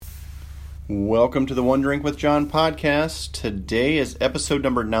Welcome to the One Drink with John podcast. Today is episode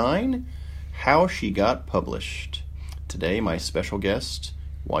number 9, How She Got Published. Today, my special guest,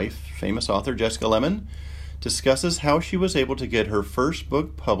 wife, famous author Jessica Lemon, discusses how she was able to get her first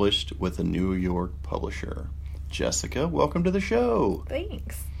book published with a New York publisher. Jessica, welcome to the show.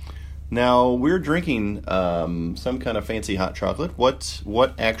 Thanks. Now, we're drinking some kind of fancy hot chocolate.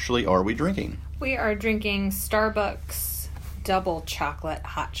 What actually are we drinking? We are drinking Starbucks double chocolate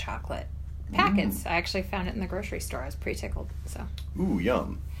hot chocolate packets. I actually found it in the grocery store. I was pretty tickled. So. Ooh,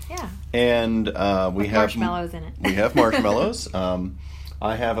 yum. Yeah. And we have marshmallows in it. We have marshmallows.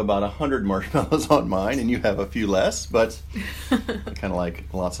 I have about 100 marshmallows on mine, and you have a few less, but I kind of like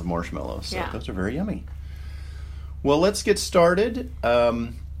lots of marshmallows. So Those are very yummy. Well, let's get started.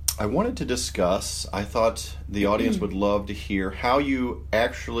 I wanted to discuss, I thought the audience would love to hear how you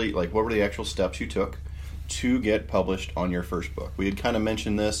actually, what were the actual steps you took to get published on your first book. We had kind of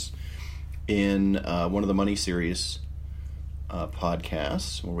mentioned this in one of the Money Series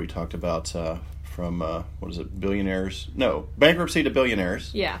podcasts, where we talked about bankruptcy to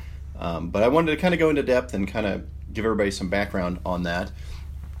billionaires. Yeah. But I wanted to kind of go into depth and kind of give everybody some background on that.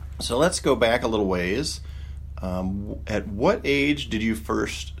 So let's go back a little ways. At what age did you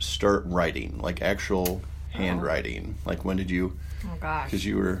first start writing, like actual handwriting? Like when did you? Oh gosh. Because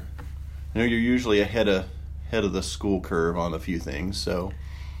I know you're usually ahead of the school curve on a few things. So.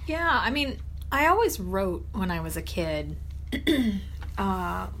 Yeah, I mean, I always wrote when I was a kid.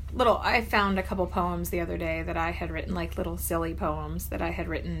 I found a couple poems the other day that I had written, like little silly poems that I had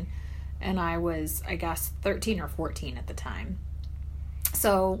written, and I was, I guess, 13 or 14 at the time.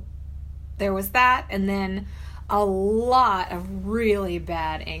 So there was that, and then a lot of really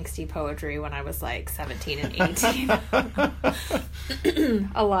bad angsty poetry when I was like 17 and 18.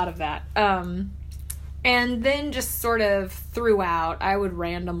 A lot of that. And then just sort of throughout, I would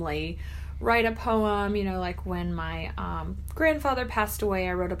randomly write a poem, like when my grandfather passed away,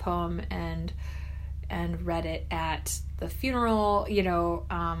 I wrote a poem and read it at the funeral.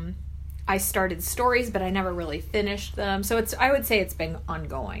 I started stories, but I never really finished them. So I would say it's been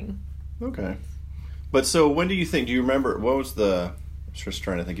ongoing. Okay. But so when do you remember, I was just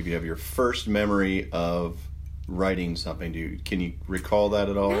trying to think if you have your first memory of writing something. Can you recall that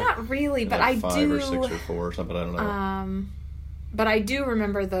at all? Not really, but I do. 5 or 6 or 4 or something, I don't know. But I do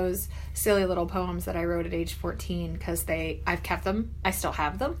remember those silly little poems that I wrote at age 14 because I've kept them. I still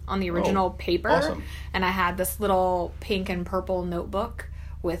have them on the original paper. Awesome. And I had this little pink and purple notebook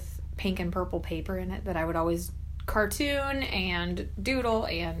with pink and purple paper in it that I would always cartoon and doodle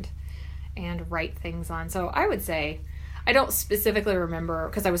and write things on. So I would say, I don't specifically remember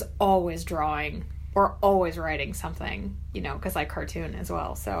because I was always drawing or always writing something, because I cartoon as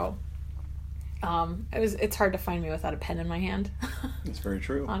well. So it's hard to find me without a pen in my hand. That's very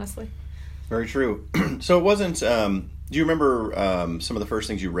true. Honestly. Very true. So it wasn't, do you remember some of the first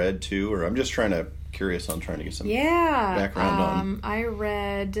things you read too? Or I'm just trying to get some background on. I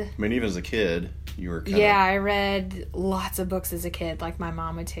read... even as a kid, you were I read lots of books as a kid. Like my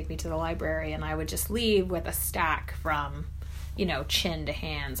mom would take me to the library and I would just leave with a stack from, chin to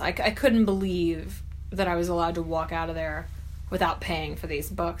hands. I couldn't believe that I was allowed to walk out of there without paying for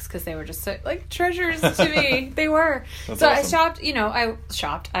these books because they were just so, treasures to me. They were. That's so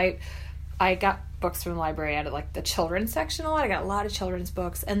awesome. I got books from the library out of the children's section a lot. I got a lot of children's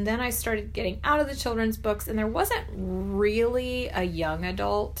books, and then I started getting out of the children's books, and there wasn't really a young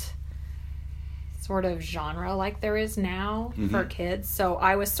adult sort of genre like there is now for kids. So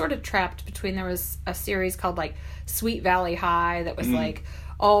I was sort of trapped between, there was a series called Sweet Valley High that was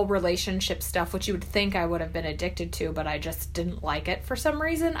all relationship stuff, which you would think I would have been addicted to, but I just didn't like it for some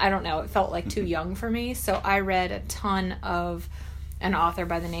reason. I don't know. It felt too young for me. So I read a ton of an author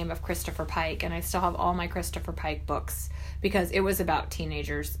by the name of Christopher Pike, and I still have all my Christopher Pike books because it was about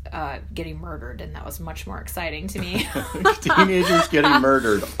teenagers getting murdered, and that was much more exciting to me. Teenagers getting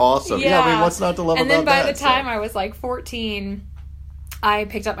murdered. Awesome. Yeah, what's not to love about that? And then by the time I was 14, I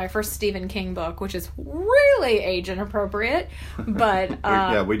picked up my first Stephen King book, which is really age inappropriate, but...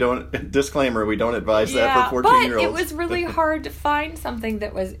 we don't... Disclaimer, we don't advise that for 14-year-olds. But it was really hard to find something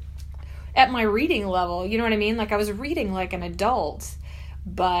that was at my reading level, you know what I mean? I was reading like an adult,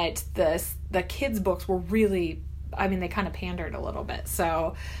 but the kids' books were really... they kind of pandered a little bit,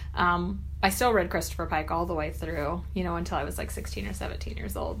 so... I still read Christopher Pike all the way through, until I was 16 or 17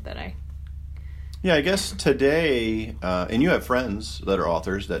 years old, that I... Yeah, I guess today, and you have friends that are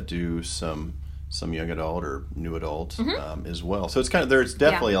authors that do some young adult or new adult as well. So it's there's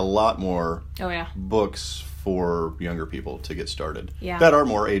definitely a lot more books for younger people to get started. Yeah. That are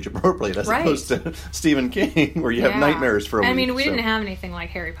more age appropriate as Right. opposed to Stephen King, where you have nightmares for a week. I mean, we didn't have anything like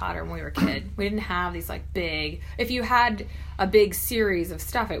Harry Potter when we were a kid. We didn't have these like big. If you had a big series of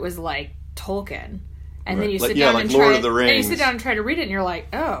stuff, it was like Tolkien. And then you sit down and Lord try of the Rings. And you sit down and try to read it, and you're like,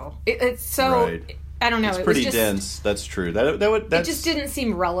 oh, it's so. Right. I don't know. It's it pretty was just, dense. That's true. It just didn't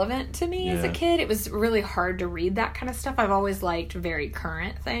seem relevant to me as a Yeah. kid. It was really hard to read that kind of stuff. I've always liked very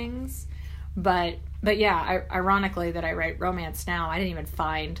current things, but yeah, ironically that I write romance now, I didn't even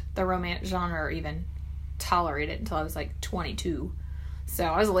find the romance genre or even tolerate it until I was like 22. So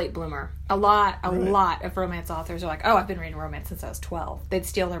I was a late bloomer. A lot of romance authors are like, oh, I've been reading romance since I was 12. They'd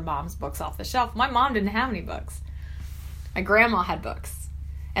steal their mom's books off the shelf. My mom didn't have any books. My grandma had books.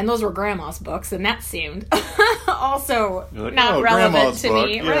 And those were grandma's books, and that seemed also like, not relevant grandma's to book,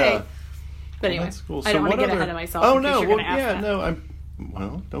 me. yeah. Right. But anyway, that's cool. I don't want to get ahead of myself. Oh, in case no. you're Well, gonna ask that.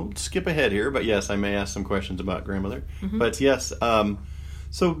 Well, don't skip ahead here, but yes, I may ask some questions about grandmother. Mm-hmm. But yes,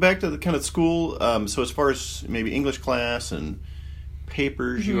 so back to the kind of school, so as far as maybe English class and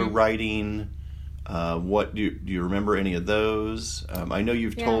papers you were Mm-hmm. writing, what do you remember any of those? I know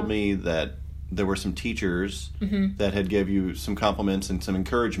you've told me that there were some teachers that had give you some compliments and some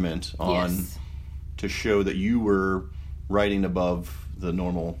encouragement on to show that you were writing above the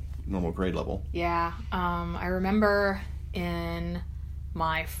normal grade level. Yeah. I remember in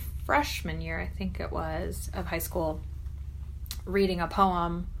my freshman year, I think it was, of high school, reading a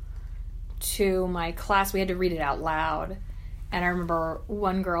poem to my class. We had to read it out loud. And I remember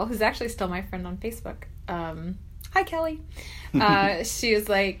one girl, who's actually still my friend on Facebook. Hi, Kelly. She was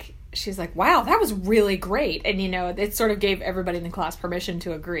like, wow, that was really great. And, it sort of gave everybody in the class permission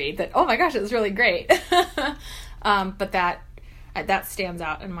to agree that, oh my gosh, it was really great. But that stands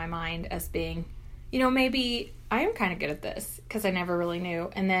out in my mind as being, maybe I am kind of good at this because I never really knew.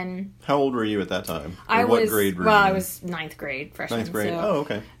 And then... How old were you at that time? What grade were you I in? was ninth grade, freshman. Ninth grade. So, oh,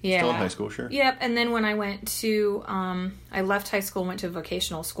 okay. Yeah. Still in high school, sure. Yep. And then when I went to, I left high school and went to a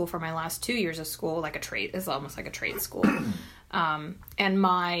vocational school for my last 2 years of school, like a trade. It's almost like a trade school. And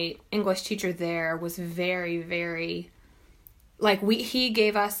my English teacher there was very, very...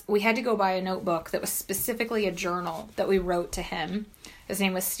 we had to go buy a notebook that was specifically a journal that we wrote to him. His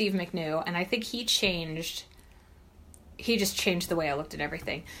name was Steve McNew, and I think he just changed the way I looked at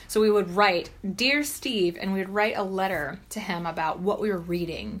everything. So we would write, Dear Steve, and we would write a letter to him about what we were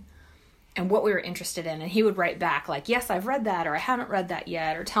reading and what we were interested in. And he would write back like, yes, I've read that, or I haven't read that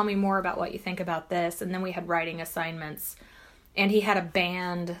yet, or tell me more about what you think about this. And then we had writing assignments. And he had a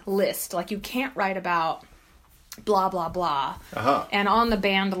banned list. Like, you can't write about blah, blah, blah. Uh-huh. And on the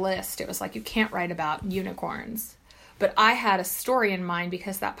banned list, it was like, you can't write about unicorns. But I had a story in mind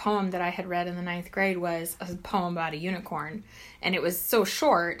because that poem that I had read in the ninth grade was a poem about a unicorn. And it was so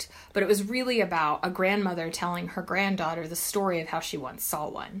short, but it was really about a grandmother telling her granddaughter the story of how she once saw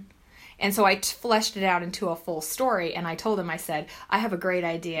one. And so I fleshed it out into a full story, and I told him, I said, I have a great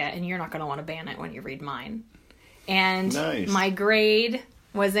idea, and you're not going to want to ban it when you read mine. And nice. My grade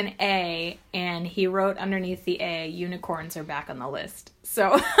was an A, and he wrote underneath the A, unicorns are back on the list.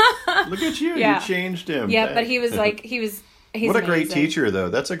 So look at you, yeah. You changed him. Yeah, but he was like, he's what a amazing. great teacher, though.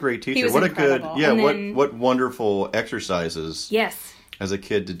 That's a great teacher. He was what incredible. a good, yeah. Then, what wonderful exercises. Yes. As a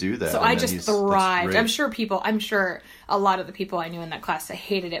kid to do that. So I just thrived. I'm sure a lot of the people I knew in that class, I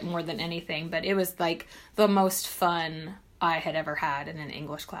hated it more than anything, but it was like the most fun I had ever had in an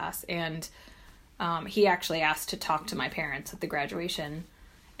English class. And he actually asked to talk to my parents at the graduation,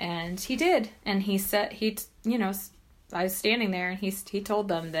 and he did. And he said, I was standing there, and he told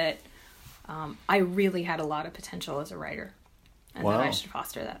them that I really had a lot of potential as a writer, and that I should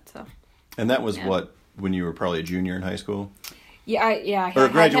foster that. So. And that was what, when you were probably a junior in high school? Yeah, I or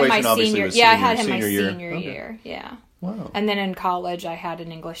had graduation, him my obviously, senior. was Yeah, I senior, had him my senior senior Okay. year. Yeah. Wow. And then in college, I had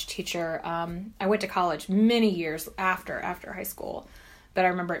an English teacher. I went to college many years after high school, but I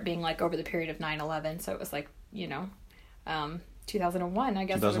remember it being like over the period of 9/11, so it was like 2001, I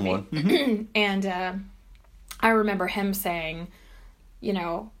guess. 2001. It would be. And I remember him saying,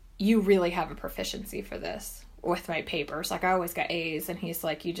 you really have a proficiency for this with my papers. Like, I always got A's, and he's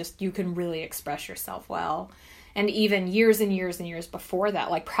like, you can really express yourself well. And even years and years and years before that,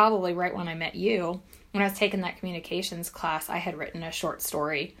 like probably right when I met you, when I was taking that communications class, I had written a short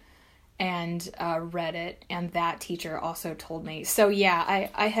story and read it. And that teacher also told me. So yeah,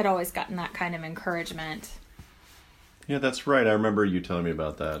 I had always gotten that kind of encouragement. Yeah, that's right. I remember you telling me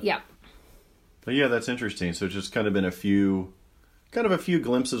about that. Yeah. But yeah, that's interesting. So it's just kind of been a few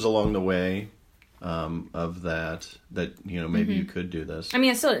glimpses along the way of that maybe you could do this. I mean,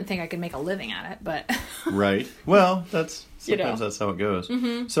 I still didn't think I could make a living at it, but right. Well, that's sometimes that's how it goes.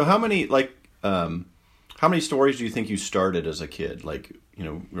 Mm-hmm. So how How many stories do you think you started as a kid? Like,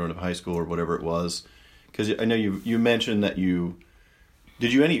 growing up in high school or whatever it was? Because I know you mentioned that you...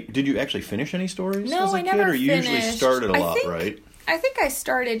 Did you actually finish any stories as a I kid? never Or you finished. usually started a lot, right? I think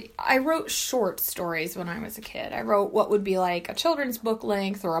I wrote short stories when I was a kid. I wrote what would be like a children's book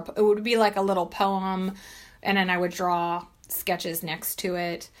length, or it would be like a little poem, and then I would draw sketches next to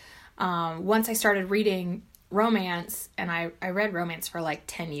it. Once I started reading romance, and I read romance for like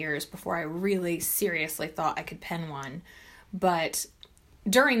 10 years before I really seriously thought I could pen one. But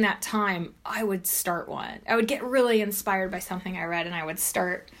during that time, I would start one. I would get really inspired by something I read, and I would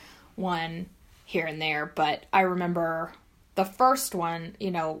start one here and there. But I remember the first one,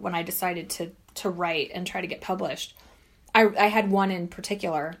 when I decided to write and try to get published, I had one in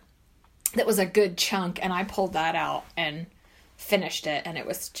particular that was a good chunk, and I pulled that out and finished it, and it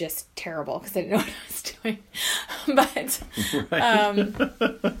was just terrible because I didn't know what I was doing. But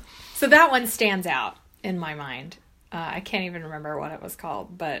so that one stands out in my mind. I can't even remember what it was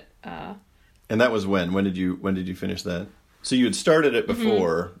called, but and that was when did you finish that? So you had started it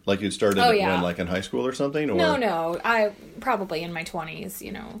before, like you'd started it when, like in high school or something? Or? No, I probably in my 20s,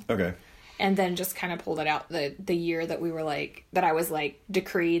 Okay. And then just kind of pulled it out the year that that I was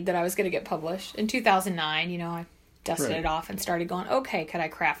decreed that I was going to get published. In 2009, I dusted it off and started going, okay, could I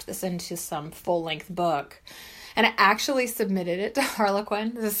craft this into some full-length book? And I actually submitted it to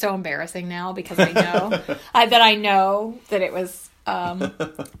Harlequin. This is so embarrassing now because I know that it was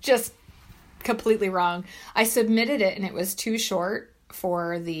just completely wrong. I submitted it and it was too short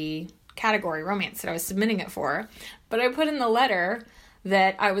for the category romance that I was submitting it for. But I put in the letter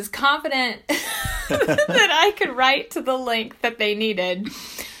that I was confident that I could write to the length that they needed,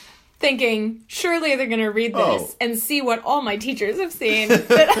 thinking, surely they're going to read this and see what all my teachers have seen,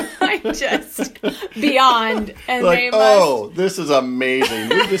 that I'm just beyond. And they must... this is amazing.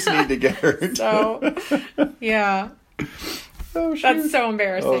 We just need to get her. So, yeah. Oh, shoot. That's so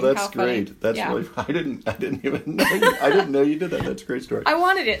embarrassing. Oh, that's How great. Funny. That's really. I didn't even know. I didn't know you did that. That's a great story. I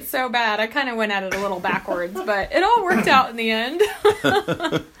wanted it so bad. I kind of went at it a little backwards, but it all worked out in the end.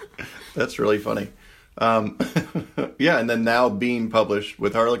 That's really funny. Yeah, and then now being published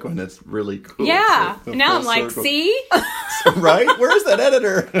with Harlequin, that's really cool. Yeah. So, now I'm like, circle. see? Right? Where's that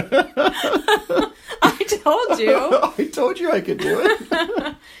editor? I told you. I told you I could do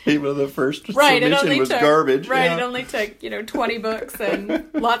it. Even the first submission was garbage. Right, yeah. It only took 20 books and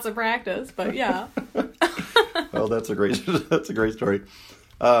lots of practice, but yeah. Well, that's a great story.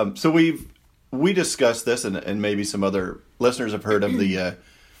 So we discussed this, and maybe some other listeners have heard of the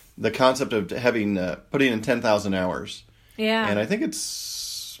concept of having putting in 10,000 hours. Yeah. And I think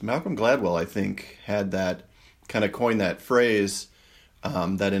it's Malcolm Gladwell, I think, had that kind of coined that phrase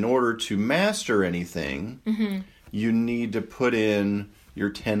that in order to master anything, you need to put in your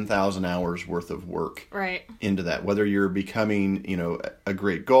 10,000 hours worth of work into that. Whether you're becoming, a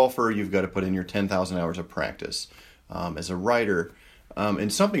great golfer, you've got to put in your 10,000 hours of practice. As a writer,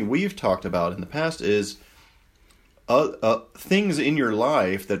 and something we've talked about in the past is things in your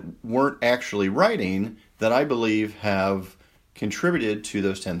life that weren't actually writing that I believe have contributed to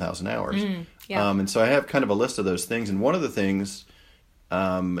those 10,000 hours. And so I have kind of a list of those things. And one of the things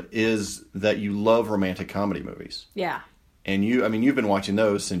is that you love romantic comedy movies. Yeah. And you've been watching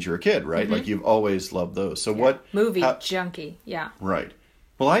those since you were a kid, right? Like you've always loved those. So what... Movie junkie, yeah. Right.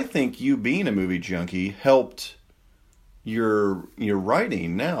 Well, I think you being a movie junkie helped your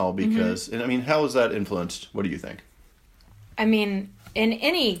writing now because... And how has that influenced? What do you think? In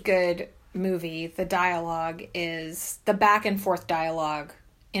any good movie, the dialogue is... The back and forth dialogue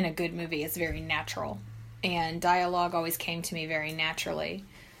in a good movie is very natural. And dialogue always came to me very naturally.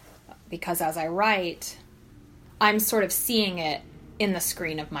 Because as I write, I'm sort of seeing it in the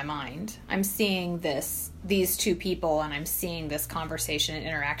screen of my mind. I'm seeing these two people, and I'm seeing this conversation and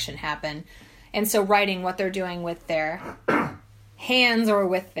interaction happen. And so writing what they're doing with their hands or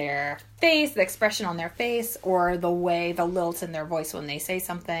with their face, the expression on their face, or the lilt in their voice when they say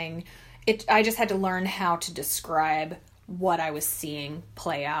something, I just had to learn how to describe what I was seeing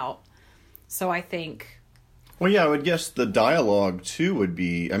play out. So I think... Well, yeah, I would guess the dialogue, too, would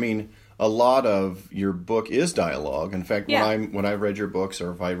be... a lot of your book is dialogue. In fact, when I read your books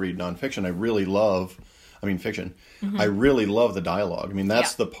or if I read nonfiction, I really love... fiction. I really love the dialogue.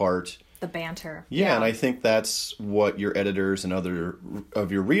 That's the part... The banter. Yeah, and I think that's what your editors and other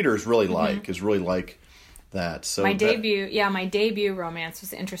of your readers really like, is really like that. So my debut romance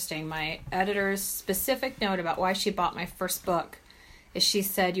was interesting. My editor's specific note about why she bought my first book is she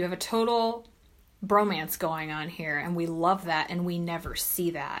said, you have a total bromance going on here, and we love that, and we never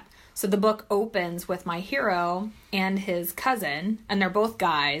see that. So the book opens with my hero and his cousin, and they're both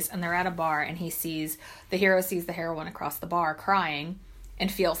guys, and they're at a bar, and the hero sees the heroine across the bar crying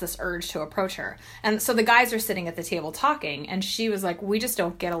and feels this urge to approach her. And so the guys are sitting at the table talking, and she was like, we just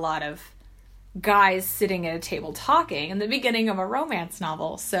don't get a lot of guys sitting at a table talking in the beginning of a romance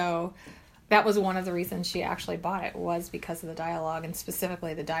novel. So that was one of the reasons she actually bought it, was because of the dialogue, and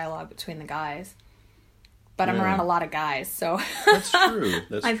specifically the dialogue between the guys. But I'm around a lot of guys, so that's true.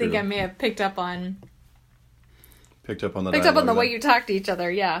 I think I may have picked up on the way you talk to each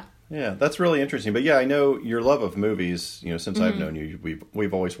other. Yeah. Yeah, that's really interesting. But yeah, I know your love of movies. Since I've known you,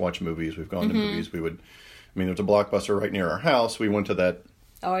 we've always watched movies. We've gone to movies. There's a Blockbuster right near our house. We went to that.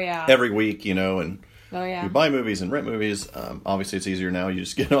 Oh yeah. Every week, and oh yeah. we buy movies and rent movies. Obviously, it's easier now. You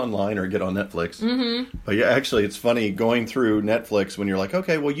just get online or get on Netflix. Mm-hmm. But yeah, actually, it's funny going through Netflix when you're like,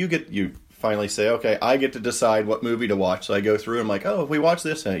 okay, well, you finally say, okay, I get to decide what movie to watch. So I go through and I'm like, oh, if we watch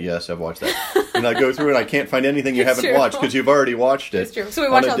this, yes, I've watched that. And I go through and I can't find anything you haven't watched because you've already watched it. It's true. So we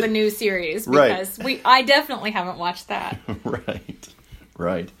watch all the new series because I definitely haven't watched that. Right.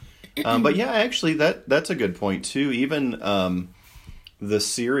 But yeah, actually, that's a good point too. Even the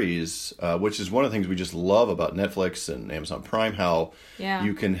series, which is one of the things we just love about Netflix and Amazon Prime, how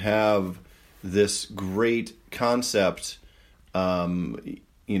you can have this great concept.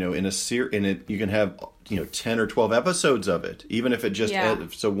 You can have 10 or 12 episodes of it, even if it just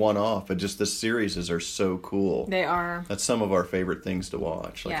it's a one-off. But just the series are so cool. They are. That's some of our favorite things to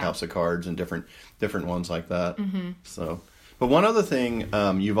watch, like House of Cards and different ones like that. Mm-hmm. So, but one other thing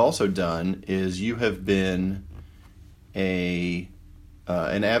you've also done is you have been an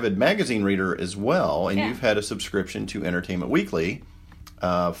avid magazine reader as well, and you've had a subscription to Entertainment Weekly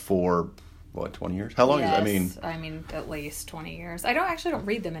for. 20 years? How long is it? I mean, at least 20 years. I don't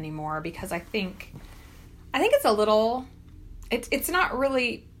read them anymore because I think it's a little, it's not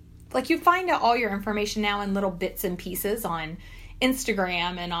really, like, you find out all your information now in little bits and pieces on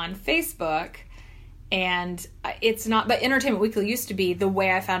Instagram and on Facebook, and it's not, but Entertainment Weekly used to be the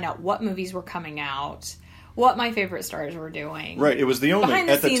way I found out what movies were coming out, what my favorite stars were doing. Right, it was the only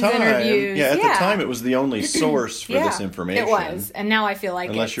at the time. Interviews. Yeah, at the time it was the only source for this information. It was, and now I feel like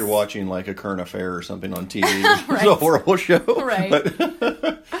unless you're watching like a current affair or something on TV, it's a horrible show. Right.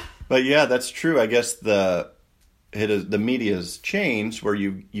 But yeah, that's true. I guess the media's changed where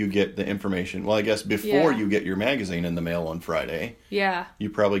you get the information. Well, I guess before you get your magazine in the mail on Friday. Yeah. You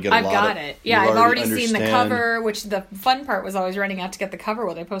probably get I've got it. Yeah, I've already seen the cover, which the fun part was always running out to get the cover.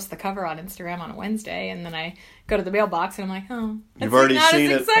 Well, they post the cover on Instagram on a Wednesday, and then I go to the mailbox and I'm like, oh, you've already not seen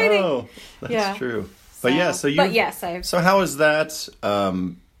as exciting. It. Oh, that's true. But yes, I have. So how is that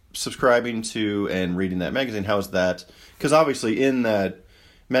subscribing to and reading that magazine? How is that? Because obviously in that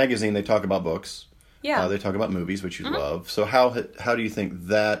magazine they talk about books. Yeah. They talk about movies, which you love. So how do you think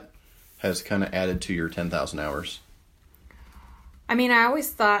that has kind of added to your 10,000 hours? I mean, I always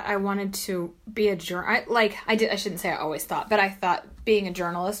thought I wanted to be a journalist. I shouldn't say I always thought, but I thought being a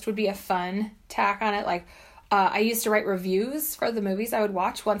journalist would be a fun tack on it. Like, I used to write reviews for the movies I would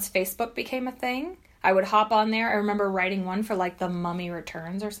watch once Facebook became a thing. I would hop on there. I remember writing one for like The Mummy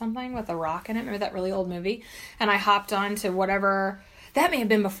Returns or something with a rock in it. Remember that really old movie? And I hopped on to whatever... That may have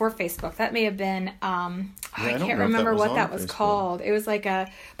been before Facebook. That may have been, I can't remember what that was called. It was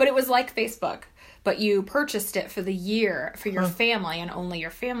but it was like Facebook, but you purchased it for the year for your family, and only your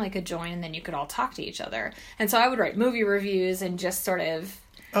family could join, and then you could all talk to each other. And so I would write movie reviews and just sort of...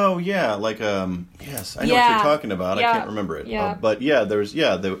 Oh, yeah, yes, I know what you're talking about. I can't remember it. Yeah. But yeah,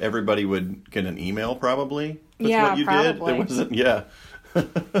 everybody would get an email probably. That's what you probably. did. It wasn't, yeah.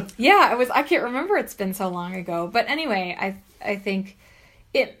 Yeah, it was. I can't remember. It's been so long ago. But anyway, I think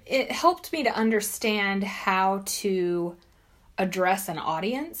it helped me to understand how to address an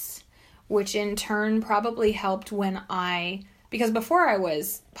audience, which in turn probably helped because before I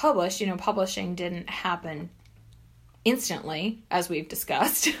was published, publishing didn't happen instantly, as we've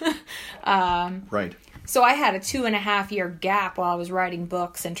discussed. Right. So I had a 2.5 year gap while I was writing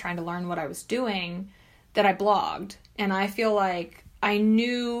books and trying to learn what I was doing that I blogged. And I feel like I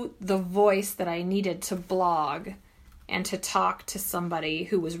knew the voice that I needed to blog and to talk to somebody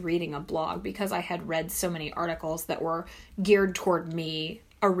who was reading a blog, because I had read so many articles that were geared toward me,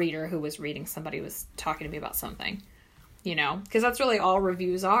 a reader who was reading somebody who was talking to me about something. Because that's really all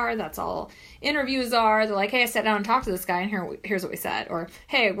reviews are. That's all interviews are. They're like, hey, I sat down and talked to this guy, and here's what we said. Or,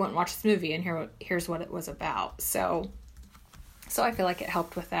 hey, I went and watched this movie, and here's what it was about. So I feel like it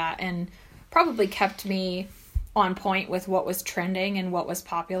helped with that, and probably kept me on point with what was trending and what was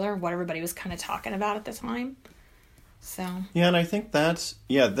popular, what everybody was kind of talking about at the time. So yeah, and I think that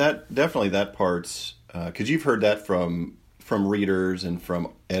definitely that part's because you've heard that from readers and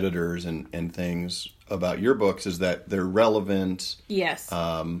from editors and things about your books is that they're relevant. Yes.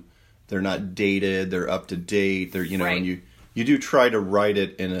 They're not dated. They're up to date. They're right. and you do try to write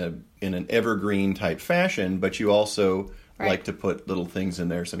it in an evergreen type fashion, but you also like to put little things in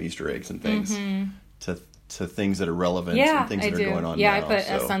there, some Easter eggs and things to things that are relevant and things that are going on. Yeah, now, I put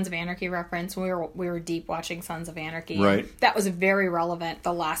a Sons of Anarchy reference. We were deep watching Sons of Anarchy. Right. That was very relevant.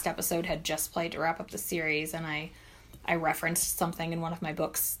 The last episode had just played to wrap up the series, and I referenced something in one of my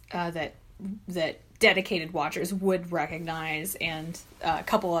books that dedicated watchers would recognize, and a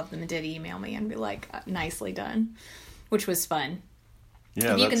couple of them did email me and be like, nicely done, which was fun.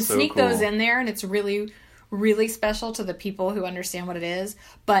 Yeah, you can so sneak cool. those in there, and it's really, really special to the people who understand what it is,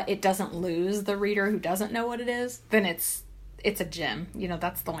 but it doesn't lose the reader who doesn't know what it is. Then it's a gem.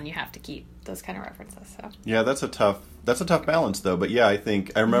 That's the one you have to keep, those kind of references. So yeah, that's a tough balance though. But yeah, I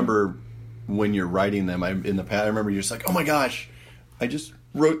think I remember when you're writing them, in the past, I remember you're just like, oh my gosh, I just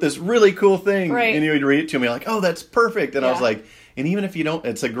wrote this really cool thing, right. And you would read it to me like, oh, that's perfect, and I was like, and even if you don't,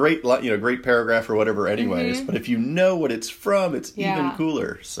 it's a great great paragraph or whatever anyways, but if you know what it's from, it's even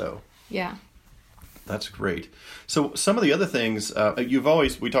cooler. So yeah, that's great. So some of the other things we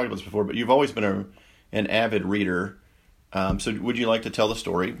talked about this before, but you've always been an avid reader. So would you like to tell the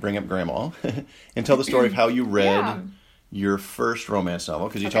story, bring up Grandma, and tell the story of how you read your first romance novel?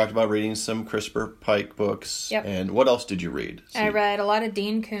 Because you talked about reading some Christopher Pike books. Yep. And what else did you read? I read a lot of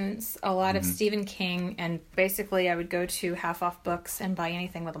Dean Koontz, a lot of Stephen King, and basically I would go to Half Off Books and buy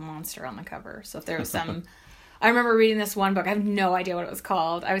anything with a monster on the cover. So if there was some... I remember reading this one book. I have no idea what it was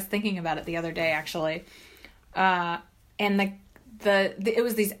called. I was thinking about it the other day, actually. And it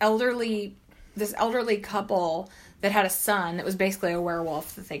was this elderly couple that had a son that was basically a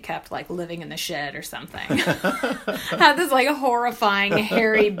werewolf that they kept living in the shed or something. Had this horrifying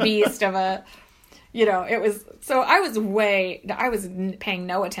hairy beast of a, it was, so I was paying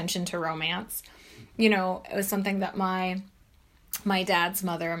no attention to romance. It was something that my dad's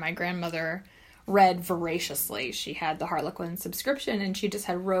mother, my grandmother, read voraciously. She had the Harlequin subscription, and she just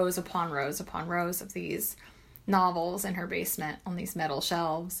had rows upon rows upon rows of these novels in her basement on these metal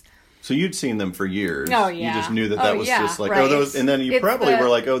shelves. So you'd seen them for years. Oh, yeah. You just knew that was just right. oh, those, and then you probably were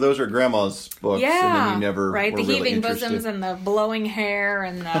like, oh, those are Grandma's books. Yeah. And then you never right. were The really heaving interested. bosoms and the blowing hair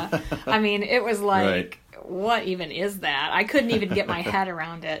and the, I mean, it was like, right. What even is that? I couldn't even get my head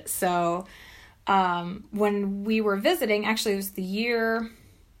around it. So, when we were visiting, actually it was the year,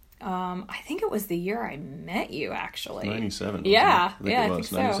 I think it was the year I met you, actually. 97. Yeah. I think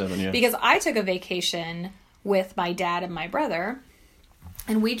so. 97, yeah. Because I took a vacation with my dad and my brother,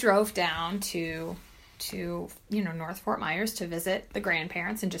 and we drove down to North Fort Myers to visit the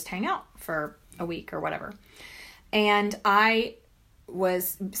grandparents and just hang out for a week or whatever. And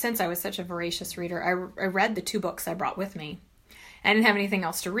since I was such a voracious reader, I read the 2 books I brought with me. I didn't have anything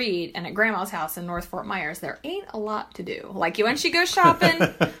else to read, and at Grandma's house in North Fort Myers, there ain't a lot to do. Once you go shopping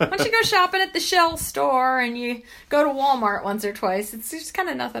at the Shell store and you go to Walmart once or twice, it's just kind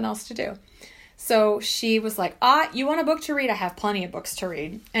of nothing else to do. So she was like, you want a book to read? I have plenty of books to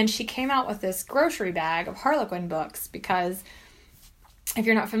read. And she came out with this grocery bag of Harlequin books, because if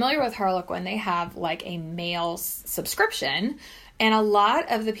you're not familiar with Harlequin, they have a mail subscription. And a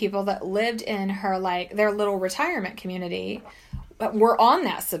lot of the people that lived in her, their little retirement community were on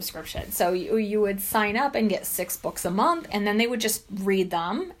that subscription. So you would sign up and get 6 books a month, and then they would just read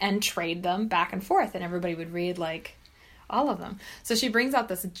them and trade them back and forth. And everybody would read all of them. So she brings out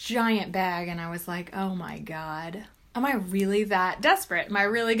this giant bag, and I was like, oh my God, am I really that desperate? Am I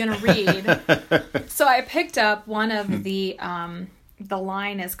really going to read? So I picked up one of the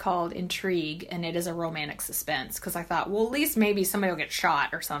line is called Intrigue, and it is a romantic suspense, because I thought, well, at least maybe somebody will get shot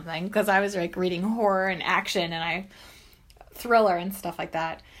or something, because I was reading horror and action and thriller and stuff like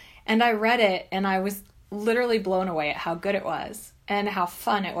that. And I read it, and I was literally blown away at how good it was and how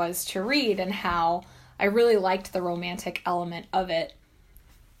fun it was to read, and how I really liked the romantic element of it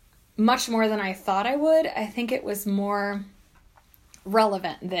much more than I thought I would. I think it was more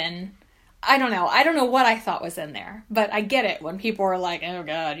relevant than, I don't know what I thought was in there, but I get it when people are like, oh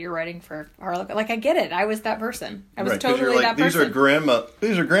God, you're writing for Harlequin. I get it. I was that person. I was totally that person.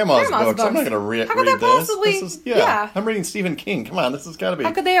 These are Grandma's books. I'm not going to read this. I'm reading Stephen King. Come on, this has got to be.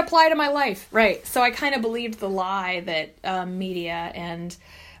 How could they apply to my life? Right. So I kind of believed the lie that media and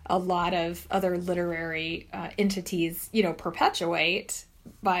a lot of other literary entities, perpetuate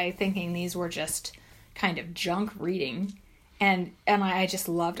by thinking these were just kind of junk reading. And I just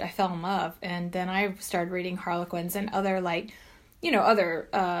I fell in love. And then I started reading Harlequins and other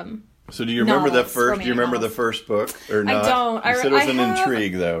So do you remember novels, Do you remember the first book or not? I don't. You said it was an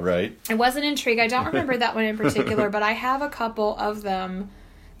intrigue, though, right? It was an intrigue. I don't remember that one in particular, but I have a couple of them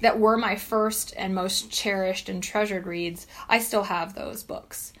that were my first and most cherished and treasured reads. I still have those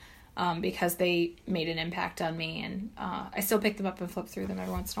books because they made an impact on me, and I still pick them up and flip through them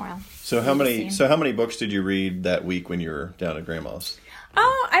every once in a while. So how many books did you read that week when you were down at Grandma's?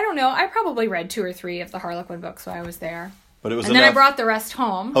 Oh, I don't know. I probably read 2 or 3 of the Harlequin books while I was there. But it was and then I brought the rest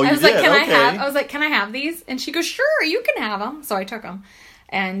home. Oh, I was you did? like, Okay. I was like, can I have these? And she goes, sure, you can have them. So I took them.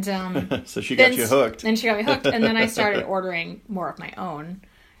 And so she got you hooked. Then she got me hooked. And then I started ordering more of my own.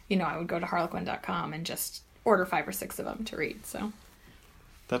 You know, I would go to harlequin.com and just order 5 or 6 of them to read. So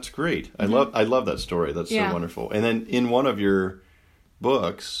that's great. Mm-hmm. I love that story. That's so wonderful. And then in one of your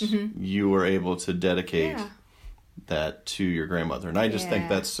books, you were able to dedicate that to your grandmother. And I just think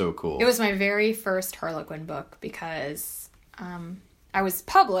that's so cool. It was my very first Harlequin book because I was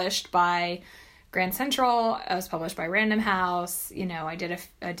published by Grand Central. I was published by Random House. You know, I did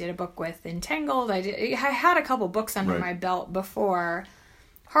a book with Entangled. I had a couple books under my belt before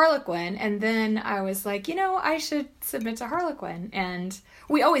Harlequin, and then I was like, you know, I should submit to Harlequin. And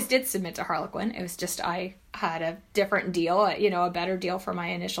we always did submit to Harlequin. It was just I had a different deal, you know, a better deal for my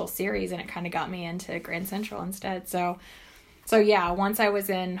initial series, and it kind of got me into Grand Central instead. So yeah, once I was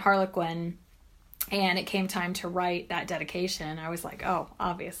in Harlequin and it came time to write that dedication, I was like, oh,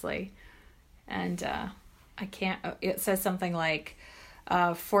 obviously. And it says something like,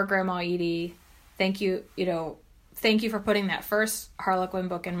 for Grandma Edie, thank you for putting that first Harlequin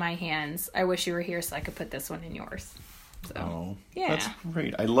book in my hands. I wish you were here so I could put this one in yours. So, that's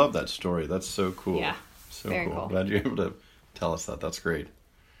great. I love that story. That's so cool. Yeah, so very cool. Glad you're able to tell us that. That's great.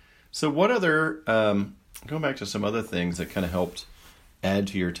 So what other, going back to some other things that kind of helped add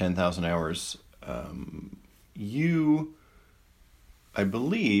to your 10,000 hours, I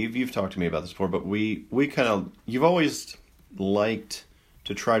believe you've talked to me about this before, but you've always liked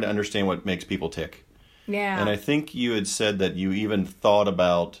to try to understand what makes people tick. Yeah. And I think you had said that you even thought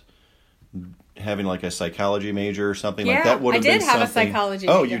about having like a psychology major or something like that. Would have been something. I did have a psychology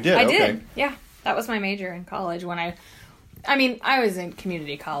major. Oh, you did? I okay. did. Yeah. That was my major in college I was in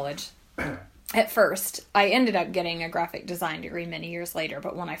community college at first. I ended up getting a graphic design degree many years later,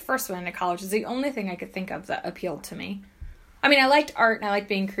 but when I first went into college, it was the only thing I could think of that appealed to me. I mean, I liked art and I liked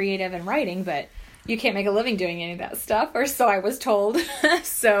being creative and writing, but you can't make a living doing any of that stuff, or so I was told.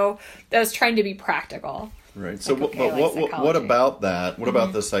 So I was trying to be practical. Right. So, what about that? What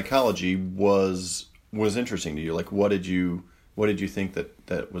about the psychology was interesting to you? Like, what did you think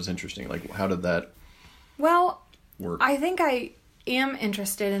that was interesting? Like, how did that work? I think I am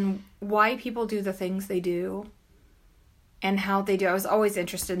interested in why people do the things they do and how they do. I was always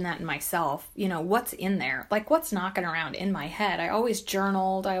interested in that in myself. You know, what's in there? Like, what's knocking around in my head? I always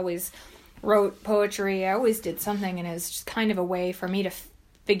journaled. I always wrote poetry. I always did something, and it was just kind of a way for me to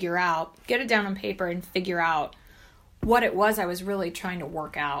figure out, get it down on paper and figure out what it was I was really trying to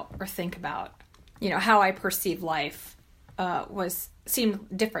work out or think about. You know, how I perceive life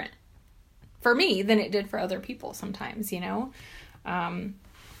seemed different for me than it did for other people sometimes, you know? I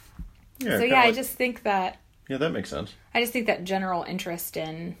just think that... Yeah, that makes sense. I just think that general interest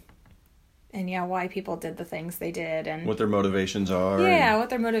in why people did the things they did and what their motivations are. Yeah, what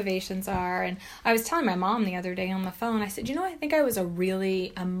their motivations are. And I was telling my mom the other day on the phone, I said, I think I was a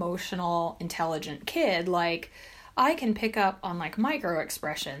really emotional, intelligent kid. Like, I can pick up on like micro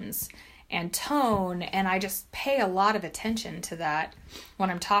expressions and tone, and I just pay a lot of attention to that when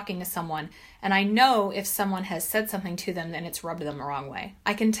I'm talking to someone. And I know if someone has said something to them, then it's rubbed them the wrong way.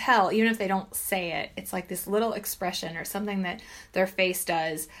 I can tell, even if they don't say it, it's like this little expression or something that their face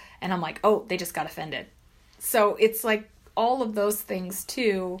does, and I'm like, oh, they just got offended. So it's like all of those things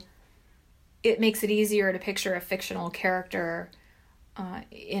too. It makes it easier to picture a fictional character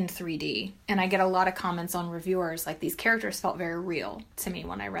in 3D. And I get a lot of comments on reviewers, like, these characters felt very real to me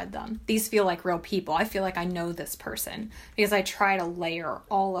when I read them. These feel like real people. I feel like I know this person, because I try to layer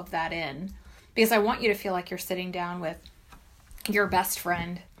all of that in, because I want you to feel like you're sitting down with your best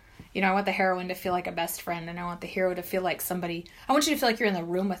friend. You know, I want the heroine to feel like a best friend, and I want the hero to feel like somebody. I want you to feel like you're in the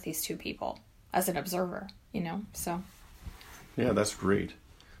room with these two people as an observer, you know, so. Yeah, that's great.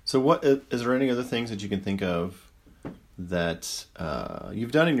 So is there any other things that you can think of that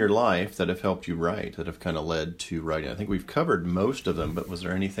you've done in your life that have helped you write, that have kind of led to writing? I think we've covered most of them, but was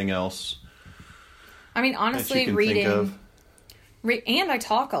there anything else? I mean, honestly, reading. And I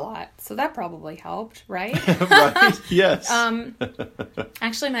talk a lot, so that probably helped, right? Right, yes.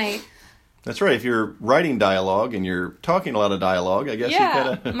 Actually, That's right. If you're writing dialogue and you're talking a lot of dialogue, I guess you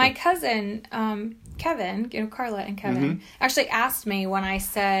gotta... My cousin, Kevin, Carla and Kevin, actually asked me when I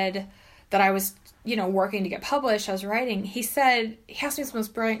said, that I was, working to get published, I was writing, he asked me this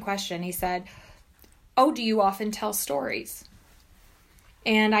most brilliant question. He said, "Oh, do you often tell stories?"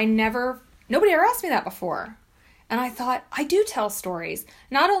 And nobody ever asked me that before. And I thought, I do tell stories.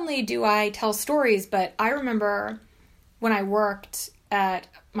 Not only do I tell stories, but I remember when I worked at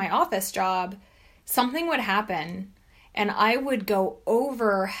my office job, something would happen and I would go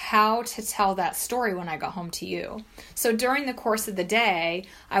over how to tell that story when I got home to you. So during the course of the day,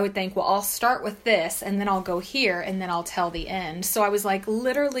 I would think, well, I'll start with this and then I'll go here and then I'll tell the end. So I was like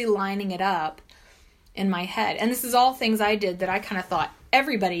literally lining it up in my head. And this is all things I did that I kind of thought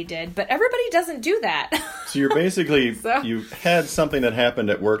everybody did, but everybody doesn't do that. So you're basically, you had something that happened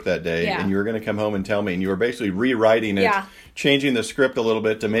at work that day, and you were going to come home and tell me, and you were basically rewriting it, changing the script a little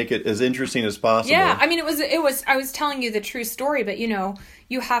bit to make it as interesting as possible. Yeah, I mean, it was, I was telling you the true story, but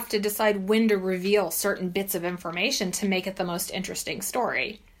you have to decide when to reveal certain bits of information to make it the most interesting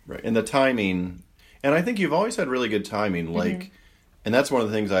story. Right, and the timing, and I think you've always had really good timing, like, and that's one of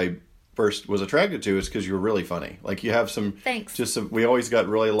the things I first was attracted to is because you were really funny. Like you have some, thanks. We always got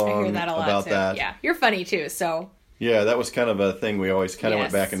really along I hear that a lot about too. that. Yeah, you're funny too. So yeah, that was kind of a thing. We always kind of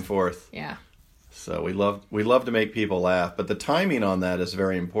went back and forth. Yeah. So we love to make people laugh, but the timing on that is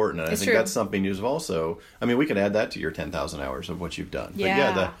very important. And I think that's something you've also. I mean, we could add that to your 10,000 hours of what you've done.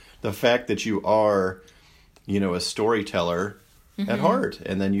 Yeah. But yeah, the fact that you are, a storyteller at heart,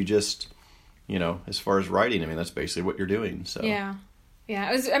 and then you just, as far as writing, I mean, that's basically what you're doing. So yeah.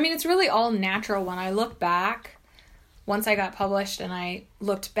 Yeah, it's really all natural. When I look back, once I got published and I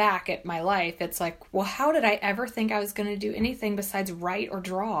looked back at my life, it's like, well, how did I ever think I was going to do anything besides write or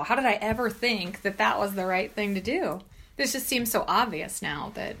draw? How did I ever think that was the right thing to do? This just seems so obvious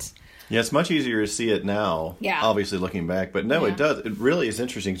now that... Yeah, it's much easier to see it now, obviously looking back. But no, it does. It really is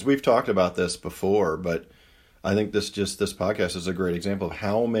interesting because we've talked about this before, but I think this podcast is a great example of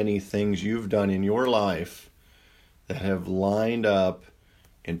how many things you've done in your life that have lined up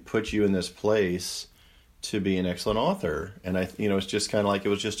and put you in this place to be an excellent author. And it's just kind of like it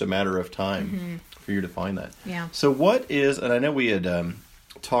was just a matter of time for you to find that. Yeah. So what is, and I know we had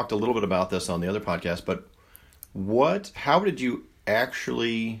talked a little bit about this on the other podcast, but how did you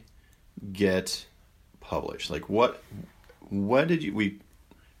actually get published? Like what did we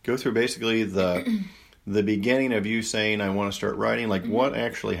go through basically the beginning of you saying, I want to start writing? Like what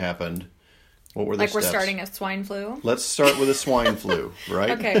actually happened? What were the steps? We're starting a swine flu? Let's start with a swine flu, right?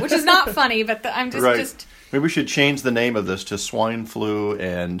 Okay, which is not funny, but I'm just... Maybe we should change the name of this to Swine Flu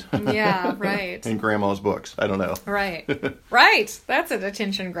and... Yeah, right. and Grandma's Books. I don't know. Right. Right. That's an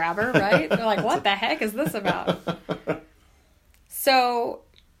attention grabber, right? They're like, what the heck is this about? So,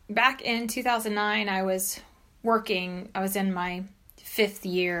 back in 2009, I was in my 5th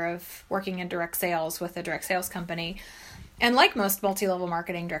year of working in direct sales with a direct sales company. And like most multi-level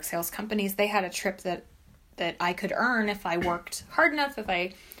marketing direct sales companies, they had a trip that I could earn if I worked hard enough, if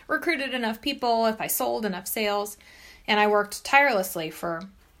I recruited enough people, if I sold enough sales. And I worked tirelessly for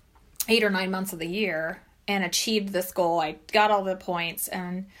 8 or 9 months of the year and achieved this goal. I got all the points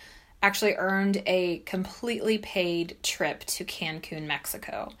and actually earned a completely paid trip to Cancun,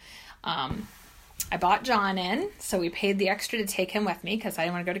 Mexico. I bought John in, so we paid the extra to take him with me because I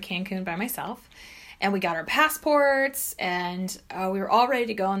didn't want to go to Cancun by myself. And we got our passports, and we were all ready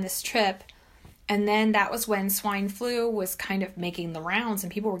to go on this trip. And then that was when swine flu was kind of making the rounds,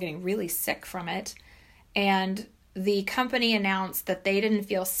 and people were getting really sick from it. And the company announced that they didn't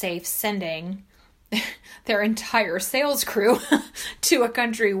feel safe sending their entire sales crew to a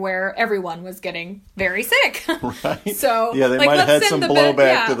country where everyone was getting very sick. Right. So yeah, they might have had some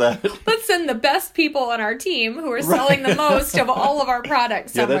blowback to that. Let's send the best people on our team who are selling the most of all of our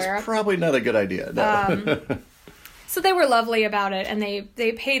products somewhere. Yeah, that's probably not a good idea. No. So they were lovely about it, and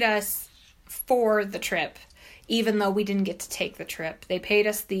they paid us for the trip, even though we didn't get to take the trip. They paid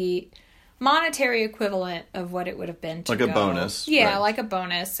us the monetary equivalent of what it would have been to go. Like a bonus. Yeah, right. like a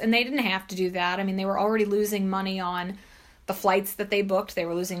bonus. And they didn't have to do that. I mean, they were already losing money on the flights that they booked. They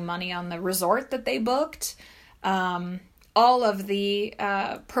were losing money on the resort that they booked. All of the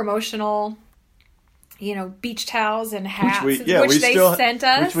promotional, beach towels and hats, which they sent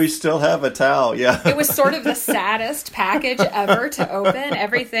us. Which we still have a towel, yeah. It was sort of the saddest package ever to open.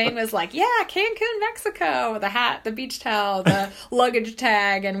 Everything was like, yeah, Cancun, Mexico. The hat, the beach towel, the luggage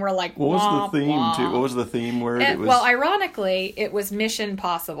tag, and we're like, what was the theme, too? What was the theme word? It was... Well, ironically, it was Mission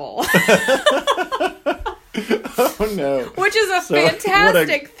Possible. Oh, no. Which is a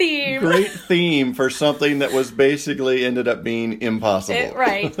fantastic theme. Great theme for something that was basically ended up being impossible.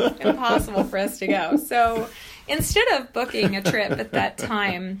 Right. Impossible for us to go. So instead of booking a trip at that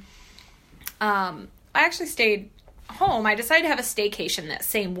time, I actually stayed home, I decided to have a staycation that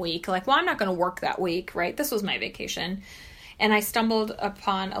same week. Like, well, I'm not going to work that week, right? This was my vacation. And I stumbled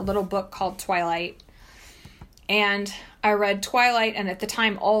upon a little book called Twilight. And I read Twilight, and at the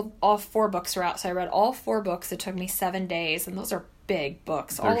time, all 4 books were out. So I read all 4 books. It took me 7 days, and those are big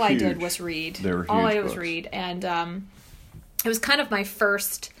books. They're all huge. I did was read. They were huge all I did books. was read. And it was kind of my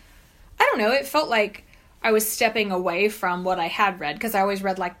first, I don't know, it felt like I was stepping away from what I had read, because I always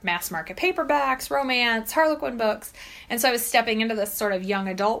read like mass market paperbacks, romance, Harlequin books. And so I was stepping into this sort of young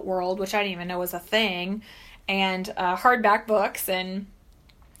adult world, which I didn't even know was a thing, and hardback books. And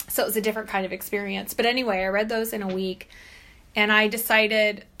so it was a different kind of experience. But anyway, I read those in a week. And I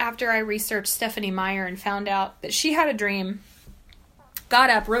decided, after I researched Stephenie Meyer and found out that she had a dream, got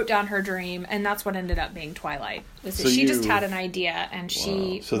up, wrote down her dream, and that's what ended up being Twilight. She just had an idea, and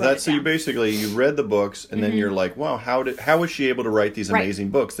she So wrote that's it so you down. basically you read the books, and then you're like, wow, how was she able to write these Right. amazing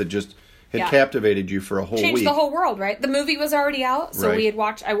books that just had Yeah. captivated you for a whole Changed week? the whole world, right? The movie was already out, so Right.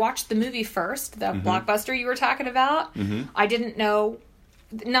 I watched the movie first, the blockbuster you were talking about. I didn't know,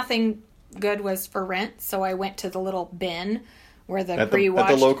 nothing good was for rent, so I went to the little bin where the At the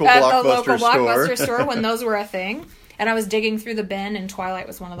pre-watched local at the Blockbuster local store. Blockbuster store when those were a thing. And I was digging through the bin, and Twilight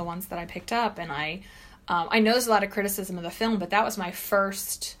was one of the ones that I picked up. And I know there's a lot of criticism of the film, but that was my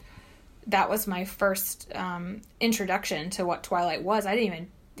first introduction to what Twilight was. I didn't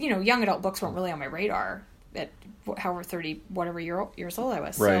even, young adult books weren't really on my radar at however 30 whatever years old I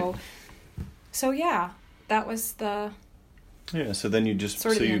was. Right. So yeah, that was the Yeah, so then you just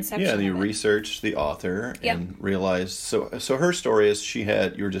Sort of the inception you of it. researched the author Yep. and realized so her story is you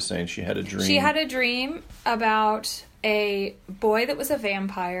were just saying she had a dream. She had a dream about a boy that was a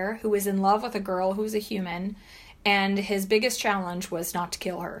vampire who was in love with a girl who was a human, and his biggest challenge was not to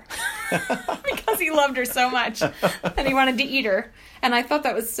kill her because he loved her so much and he wanted to eat her. And I thought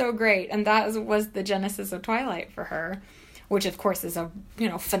that was so great, and that was the genesis of Twilight for her, which of course is a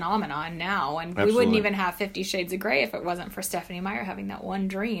phenomenon now, and we wouldn't Absolutely. even have 50 Shades of Grey if it wasn't for Stephenie Meyer having that one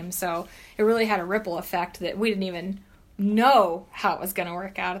dream. So it really had a ripple effect that we didn't even know how it was going to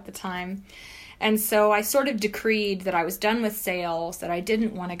work out at the time. And so I sort of decreed that I was done with sales, that I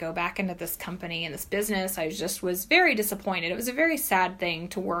didn't want to go back into this company and this business. I just was very disappointed. It was a very sad thing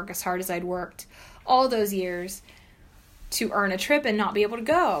to work as hard as I'd worked all those years to earn a trip and not be able to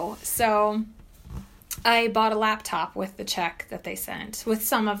go. So I bought a laptop with the check that they sent, with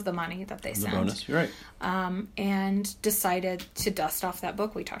some of the money that they the sent. bonus. You're right. And decided to dust off that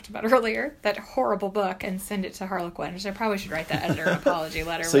book we talked about earlier, that horrible book, and send it to Harlequin, which I probably should write that editor an apology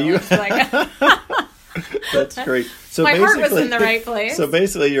letter. So really. you- It's like, That's great. So My heart was basically- in the right place. So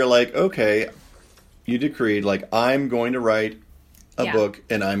basically you're like, okay, you decreed like I'm going to write a Yeah. book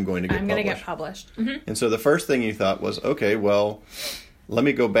and I'm going to get I'm going to published. get published. hmm And so the first thing you thought was, okay, well, let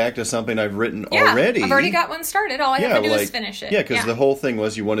me go back to something I've written Yeah, already. I've already got one started. All I have to do is finish it. Yeah, because the whole thing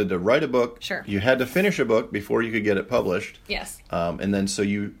was you wanted to write a book. Sure. You had to finish a book before you could get it published. Yes, And then so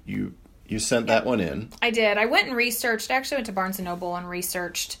you sent that one in. I did. I went and researched. I actually went to Barnes & Noble and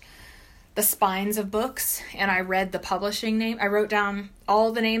researched the spines of books, and I read the publishing name. I wrote down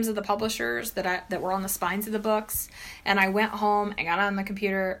all the names of the publishers that were on the spines of the books, and I went home and got on the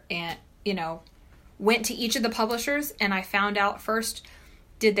computer and, went to each of the publishers, and I found out first,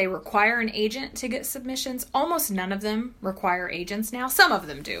 did they require an agent to get submissions? Almost none of them require agents now. Some of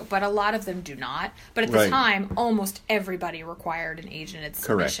them do, but a lot of them do not. But at the Right. time, almost everybody required an agented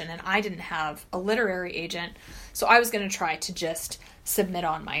Correct. submission, and I didn't have a literary agent, so I was going to try to just submit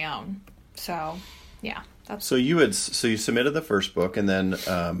on my own. So, yeah, that's So you submitted the first book, and then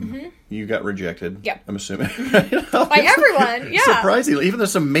you got rejected. Yep. I'm assuming by everyone. Yeah, Surprisingly, even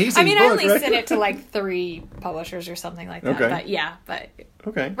this amazing I mean, book, I only right? sent it to like 3 publishers or something like that. Okay. But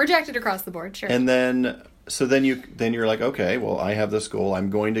Okay. rejected across the board. Sure. And then you're like, okay, well, I have this goal. I'm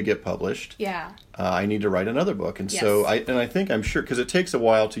going to get published. yeah. I need to write another book, and Yes. so I'm sure because it takes a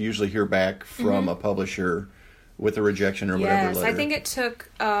while to usually hear back from a publisher with a rejection or whatever Yes, letter. I think it took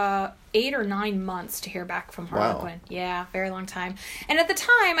 8 or 9 months to hear back from Harlequin. Wow. Yeah, very long time. And at the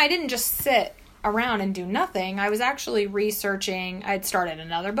time, I didn't just sit around and do nothing. I was actually researching. I'd started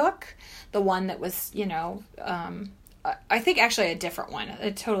another book, the one that was, I think actually a different one,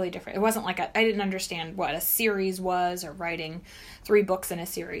 a totally different. It wasn't like I didn't understand what a series was or writing 3 books in a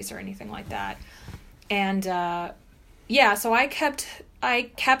series or anything like that. And so I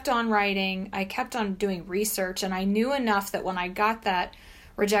kept on writing. I kept on doing research, and I knew enough that when I got that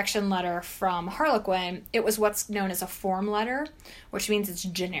rejection letter from Harlequin, it was what's known as a form letter, which means it's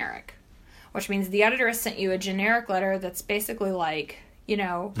generic, which means the editor has sent you a generic letter that's basically like,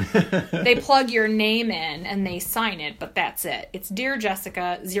 they plug your name in and they sign it, but that's it. It's Dear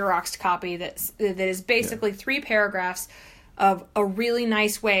Jessica, Xeroxed copy that is basically 3 paragraphs of a really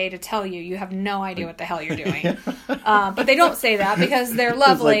nice way to tell you have no idea what the hell you're doing. But they don't say that because they're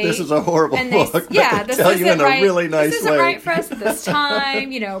lovely. It's like, this is a horrible book. This tell you in right. a really nice way. This isn't right for us at this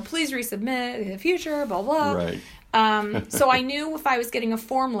time. Please resubmit in the future, blah, blah. Right. So I knew if I was getting a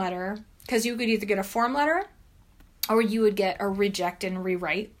form letter, because you could either get a form letter or you would get a reject and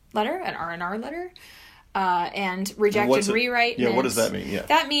rewrite letter, an R&R letter. And reject and rewrite. Yeah, what does that mean? Yeah.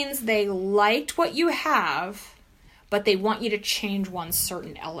 That means they liked what you have, but they want you to change one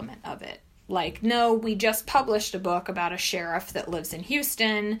certain element of it. Like, no, we just published a book about a sheriff that lives in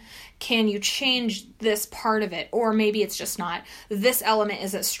Houston. Can you change this part of it? Or maybe it's just not. This element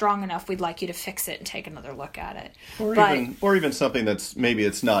isn't strong enough. We'd like you to fix it and take another look at it. Or even something that's maybe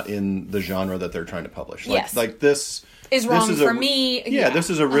it's not in the genre that they're trying to publish. Like this is wrong for me. Yeah, this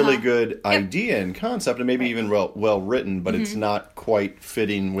is a really good idea and concept, and maybe even well written, but it's not quite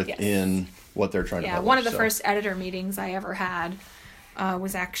fitting within what they're trying to publish. Yeah, one of the first editor meetings I ever had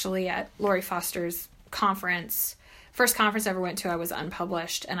was actually at Lori Foster's conference. First conference I ever went to, I was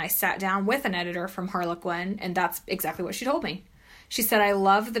unpublished, and I sat down with an editor from Harlequin, and that's exactly what she told me. She said, I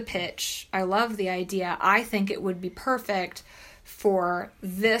love the pitch. I love the idea. I think it would be perfect for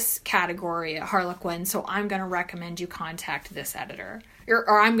this category at Harlequin, so I'm going to recommend you contact this editor.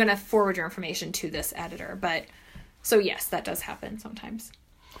 Or I'm going to forward your information to this editor. So yes, that does happen sometimes.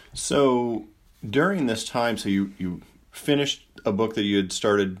 So during this time, so you finished a book that you had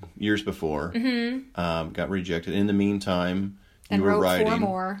started years before, got rejected. In the meantime, you were writing. 4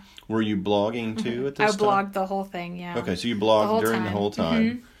 more. Were you blogging too at this time? I blogged the whole thing, yeah. Okay, so you blogged during the whole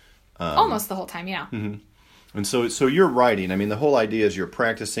time. Almost the whole time, yeah. Mm-hmm. And so you're writing. I mean, the whole idea is you're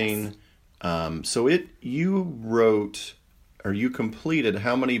practicing. You wrote, or you completed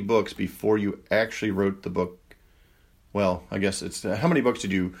how many books before you actually wrote the book? Well, I guess it's, how many books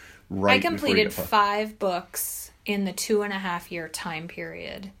did you write? I completed 5 books in the 2.5-year time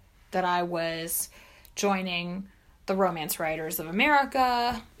period that I was joining the Romance Writers of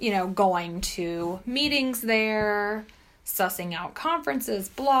America, going to meetings there, sussing out conferences,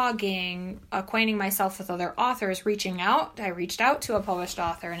 blogging, acquainting myself with other authors, reaching out. I reached out to a published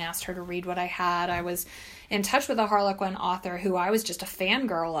author and asked her to read what I had. I was in touch with a Harlequin author who I was just a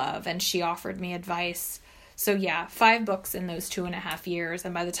fangirl of, and she offered me advice. So yeah, 5 books in those 2.5 years.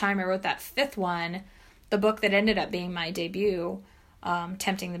 And by the time I wrote that 5th one, the book that ended up being my debut,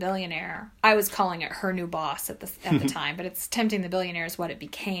 Tempting the Billionaire, I was calling it Her New Boss at the time, but it's Tempting the Billionaire is what it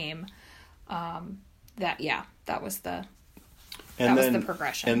became. That was the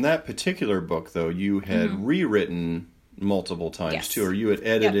progression. And that particular book, though, you had rewritten multiple times too, or you had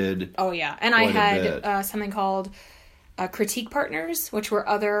edited. Yep. Oh yeah, and I had something called Critique Partners, which were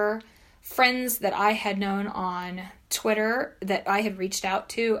other friends that I had known on Twitter that I had reached out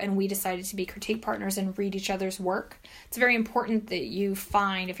to, and we decided to be critique partners and read each other's work. It's very important that you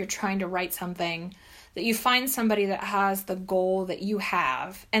find, if you're trying to write something, that you find somebody that has the goal that you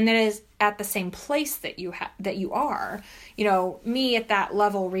have and that is at the same place that you are. Me at that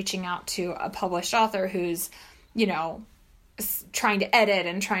level, reaching out to a published author who's, trying to edit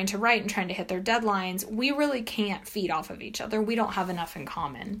and trying to write and trying to hit their deadlines, we really can't feed off of each other. We don't have enough in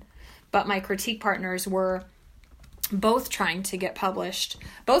common. But my critique partners were both trying to get published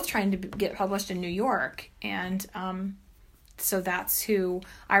in New York. And so that's who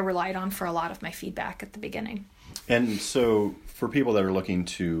I relied on for a lot of my feedback at the beginning. And so for people that are looking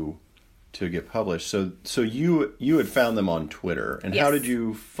to get published, so you had found them on Twitter. And how did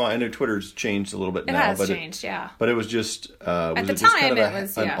you find, I know Twitter's changed a little bit now. It has changed, yeah. But it was just, was it just kind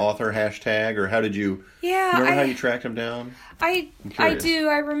of an author hashtag, or how did you, remember how you tracked them down? I do.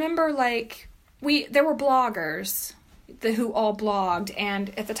 I remember there were bloggers who all blogged,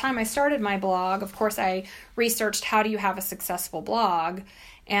 and at the time I started my blog, of course I researched how do you have a successful blog,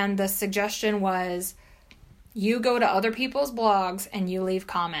 and the suggestion was you go to other people's blogs and you leave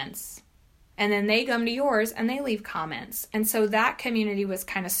comments, and then they come to yours and they leave comments. And so that community was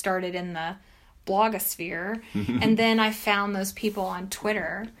kind of started in the blogosphere. And then I found those people on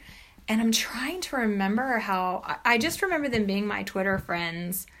Twitter, and I'm trying to remember how I just remember them being my Twitter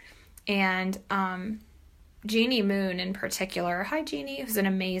friends. And Jeannie Moon in particular. Hi, Jeannie, who's an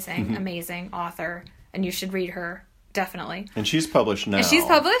amazing author, and you should read her, definitely. And she's published now. And she's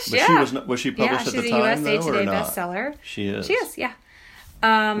published, but was she published at the time, though, or not? She's a USA Today bestseller. She is, yeah.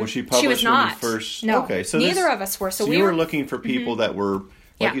 Was she published she was not. when you first... No, okay, so neither of us were. So you were looking for people that were,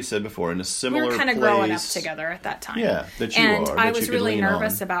 like you said before, in a similar place. We were kind of growing up together at that time. Yeah, that you and are. I was really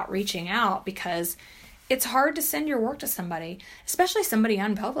nervous about reaching out because it's hard to send your work to somebody, especially somebody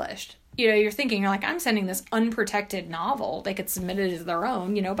unpublished. You're thinking, you're like, I'm sending this unprotected novel. They could submit it as their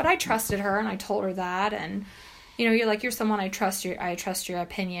own, but I trusted her and I told her that. And, you're like, you're someone I trust your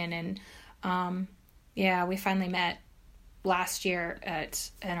opinion. And, we finally met last year at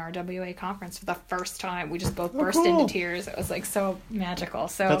an RWA conference for the first time. We just both burst into tears. It was like so magical.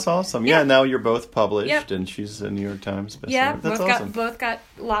 So that's awesome. Yeah, now you're both published, and she's a New York Times bestseller. Yeah, that's awesome. both got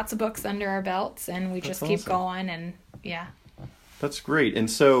lots of books under our belts, and we just keep going. And that's great.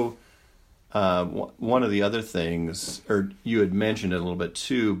 And so one of the other things, or you had mentioned it a little bit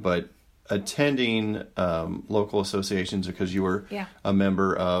too, but attending local associations because you were a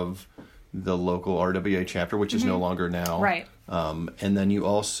member of the local RWA chapter, which is no longer now. Right. And then you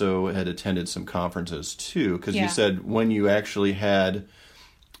also had attended some conferences too, because you said when you actually had,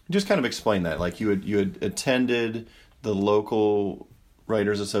 just kind of explain that, like you had attended the local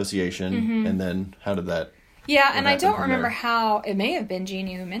Writers Association, and then how did that? Yeah, and I don't remember how, it may have been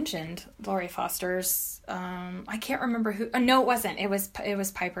Jeannie who mentioned Laurie Foster's, I can't remember who, no it wasn't, it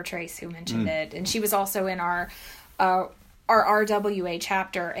was Piper Trace who mentioned it, and she was also in our RWA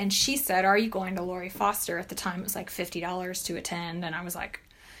chapter, and she said, are you going to Laurie Foster? At the time it was like $50 to attend, and I was like,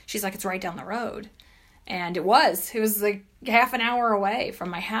 she's like, it's right down the road. And it was like half an hour away from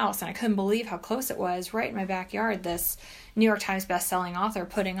my house, and I couldn't believe how close it was, right in my backyard. This New York Times bestselling author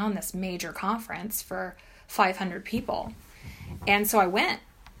putting on this major conference for 500 people. And so I went.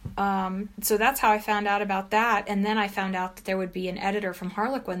 So that's how I found out about that. And then I found out that there would be an editor from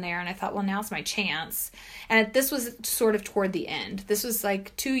Harlequin there. And I thought, well, now's my chance. And this was sort of toward the end. This was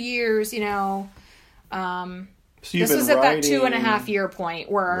like 2 years, so this was at that 2.5 year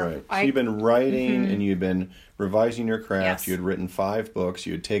point where so you've been writing and you've been revising your craft. Yes. You had written 5 books.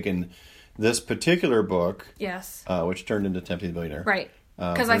 You had taken this particular book, which turned into Tempting the Billionaire. Right.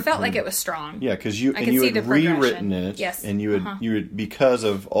 Because I felt like it was strong. Yeah, because you had rewritten it. Yes. And you had because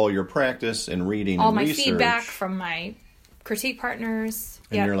of all your practice and reading all and my research, feedback from my critique partners.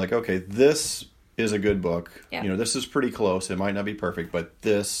 And you're like, okay, this is a good book. Yep. This is pretty close. It might not be perfect, but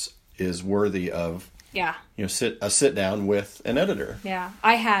this is worthy of sit down with an editor. Yeah.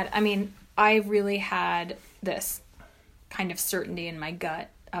 I really had this kind of certainty in my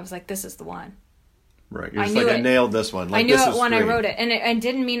gut. I was like, this is the one. Right. You're just like, I nailed this one. Like, I knew it when I wrote it. And it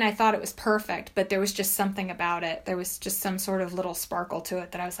didn't mean I thought it was perfect, but there was just something about it. There was just some sort of little sparkle to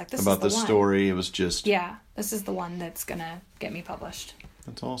it that I was like, this is the one. About the story, it was just... Yeah, this is the one that's going to get me published.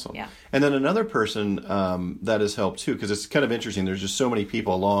 That's awesome. Yeah. And then another person that has helped, too, because it's kind of interesting. There's just so many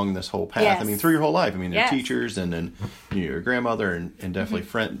people along this whole path. Yes. I mean, through your whole life. I mean, they're teachers and then your grandmother and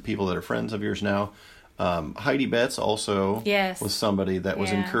definitely people that are friends of yours now. Heidi Betts also was somebody that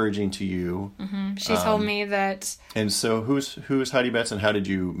was encouraging to you. Mm-hmm. She told me that... And so who's Heidi Betts and how did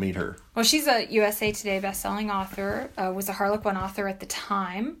you meet her? Well, she's a USA Today bestselling author, was a Harlequin author at the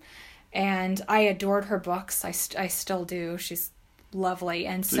time, and I adored her books. I still do. She's lovely.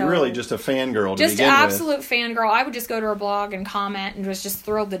 And so you're really just a fangirl to just begin absolute fangirl. I would just go to her blog and comment and was just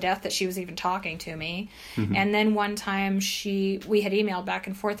thrilled to death that she was even talking to me. Mm-hmm. And then one time we had emailed back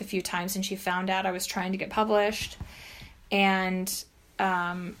and forth a few times, and she found out I was trying to get published, and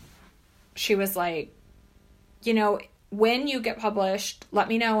she was like, when you get published, let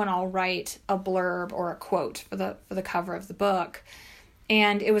me know and I'll write a blurb or a quote for the cover of the book.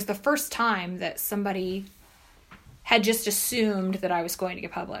 And it was the first time that somebody had just assumed that I was going to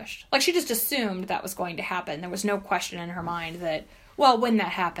get published. Like, she just assumed that was going to happen. There was no question in her mind that, well, when that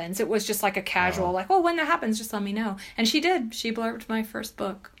happens. It was just like a casual, when that happens, just let me know. And she did. She blurbed my first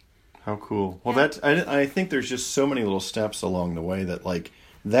book. How cool. Well, I think there's just so many little steps along the way that, like,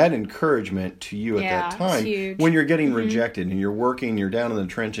 that encouragement to you at that time, when you're getting rejected and you're working, you're down in the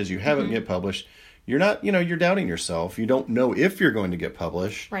trenches, you haven't get published, you're not, you're doubting yourself. You don't know if you're going to get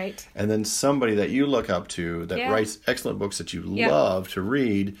published. Right. And then somebody that you look up to that writes excellent books that you love to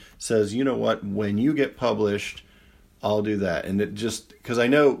read says, you know what, when you get published, I'll do that. And it just, because I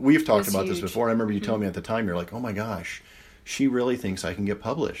know we've talked about this before. I remember you telling me at the time, you're like, oh my gosh, she really thinks I can get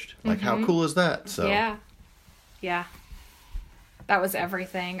published. Like, how cool is that? So yeah. That was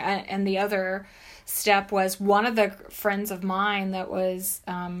everything. And the other step was one of the friends of mine that was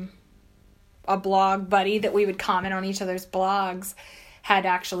a blog buddy that we would comment on each other's blogs had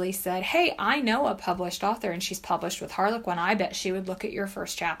actually said, hey, I know a published author and she's published with Harlequin. I bet she would look at your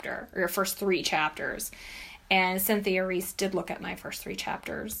first chapter or your first 3 chapters. And Cynthia Reese did look at my first 3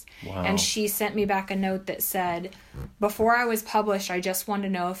 chapters. Wow. And she sent me back a note that said, before I was published, I just want to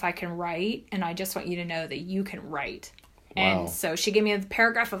know if I can write, and I just want you to know that you can write. Wow. And so she gave me a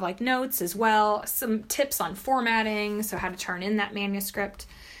paragraph of notes as well, some tips on formatting, so how to turn in that manuscript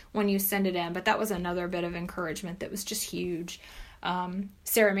when you send it in. But that was another bit of encouragement that was just huge.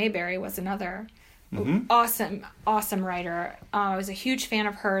 Sarah Mayberry was another awesome writer. I was a huge fan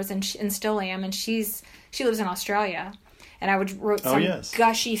of hers, and still am. And she lives in Australia, and I wrote some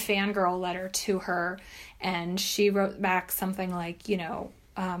gushy fangirl letter to her, and she wrote back something like,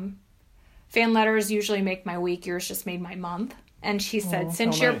 fan letters usually make my week. Yours just made my month. And she said,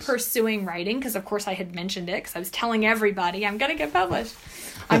 since you're pursuing writing, because of course I had mentioned it, because I was telling everybody I'm going to get published.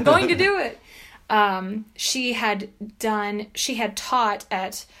 I'm going to do it. She had taught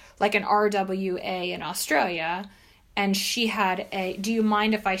at like an RWA in Australia, and she had do you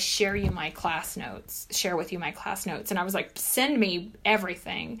mind if I share with you my class notes? And I was like, send me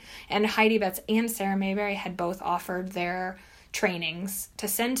everything. And Heidi Betts and Sarah Mayberry had both offered their trainings to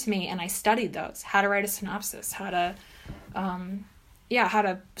send to me, and I studied those. How to write a synopsis, how to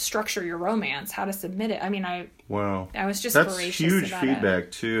structure your romance, how to submit it. I mean, I was just voracious about it. That's huge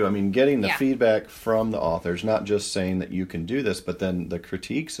feedback too. I mean, getting the feedback from the authors, not just saying that you can do this, but then the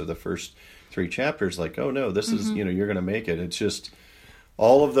critiques of the first 3 chapters, like, oh no, this is, you're going to make it. It's just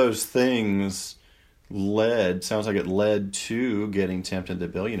all of those things sounds like it led to getting Tempted to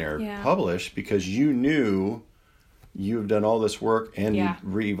Billionaire published, because you knew you've done all this work, and you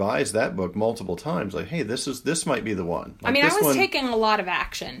revised that book multiple times. Like, hey, this might be the one. Like, I was taking a lot of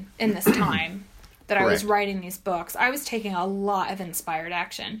action in this time that I was writing these books. I was taking a lot of inspired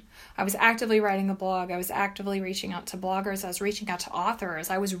action. I was actively writing a blog. I was actively reaching out to bloggers. I was reaching out to authors.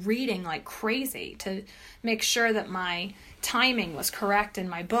 I was reading like crazy to make sure that my timing was correct in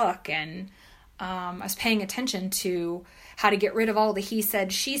my book, and I was paying attention to how to get rid of all the he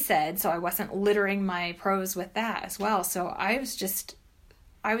said, she said, so I wasn't littering my prose with that as well. So I was just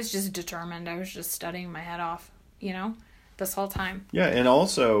determined. I was just studying my head off, this whole time. Yeah, and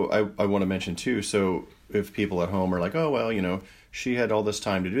also I want to mention too, so if people at home are like, oh, well, she had all this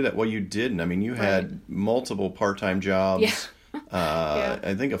time to do that. Well, you didn't. I mean, you had multiple part-time jobs. Yeah.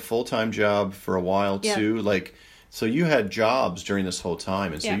 I think a full-time job for a while too. Yeah. Like, so you had jobs during this whole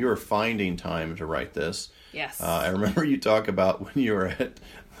time, and so you were finding time to write this. Yes. I remember you talk about when you were at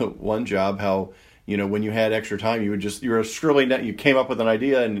one job, how, when you had extra time, you were scribbling down, you came up with an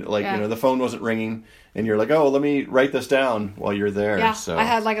idea, and the phone wasn't ringing, and you're like, oh, let me write this down while you're there. Yeah, so I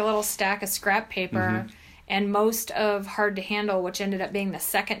had like a little stack of scrap paper, and most of Hard to Handle, which ended up being the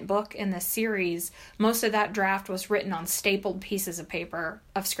second book in the series, most of that draft was written on stapled pieces of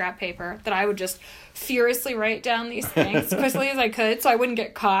scrap paper, that I would just furiously write down these things as quickly as I could so I wouldn't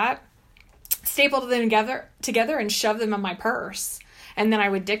get caught. Stapled them together and shove them in my purse, and then I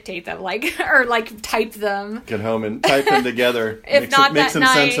would dictate them, type them. Get home and type them together. Make some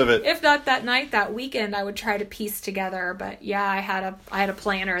sense of it. If not that night, that weekend, I would try to piece together. But yeah, I had a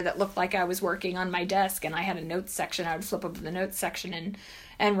planner that looked like I was working on my desk, and I had a notes section. I would flip up the notes section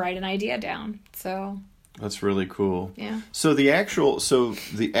and write an idea down. So that's really cool. Yeah. So the actual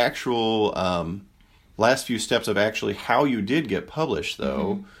last few steps of actually how you did get published,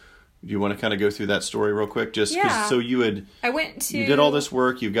 though. Do you want to kind of go through that story real quick? You did all this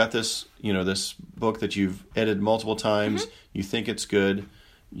work. You've got this, this book that you've edited multiple times. You think it's good.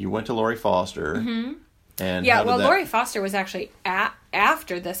 You went to Lori Foster. And Lori Foster was actually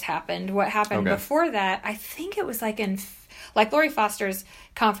after this happened. What happened before that, I think it was Lori Foster's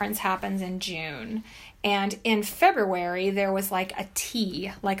conference happens in June. And in February, there was like a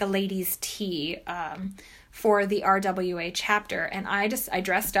tea, like a ladies' tea, for the RWA chapter, and I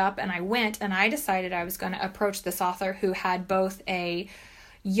dressed up and I went, and I decided I was going to approach this author who had both a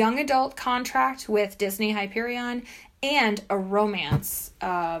young adult contract with Disney Hyperion and a romance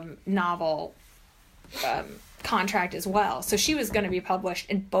novel contract as well. So she was going to be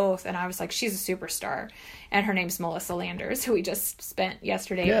published in both, and I was like, she's a superstar. And her name's Melissa Landers, who we just spent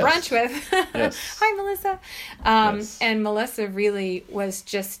yesterday at brunch with. Yes. Hi, Melissa. And Melissa really was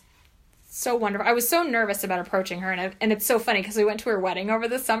just so wonderful. I was so nervous about approaching her, and it's so funny because we went to her wedding over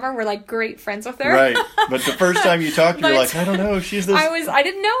the summer. We're like great friends with her. Right. But the first time you talked, you're like, I don't know, she's this I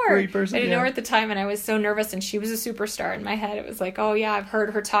didn't know her. Great person. I didn't know her at the time, and I was so nervous, and she was a superstar in my head. It was like, oh yeah, I've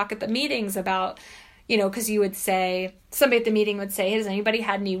heard her talk at the meetings about, because you would say, somebody at the meeting would say, hey, has anybody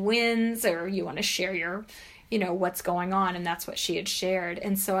had any wins, or you want to share your what's going on, and that's what she had shared.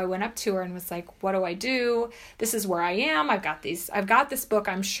 And so I went up to her and was like, what do I do? This is where I am. I've got this book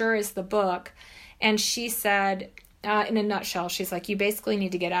I'm sure is the book. And she said, in a nutshell, she's like, you basically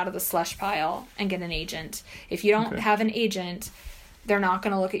need to get out of the slush pile and get an agent. If you don't have an agent, they're not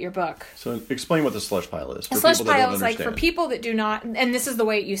going to look at your book. So explain what the slush pile is. The slush pile is like for people that do not, and this is the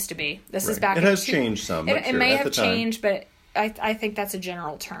way it used to be. This is back. It has changed some. It may have changed, but I think that's a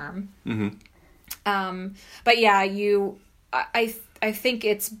general term. Mm-hmm. But yeah, I think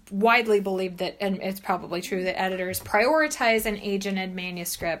it's widely believed that, and it's probably true, that editors prioritize an agented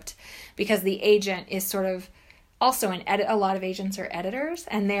manuscript because the agent is sort of also a lot of agents are editors,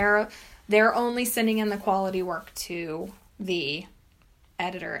 and they're only sending in the quality work to the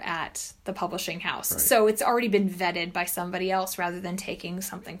editor at the publishing house. Right. So it's already been vetted by somebody else rather than taking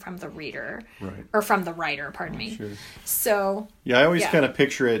something from the reader. Right. Or from the writer, pardon me. Sure. So yeah, I always kind of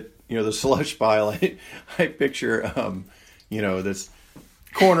picture it, the slush pile. I picture this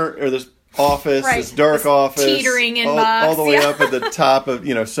corner or this office, right. This dark office, teetering inbox, all the way up at the top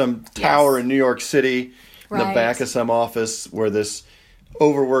of some tower in New York City, in the back of some office where this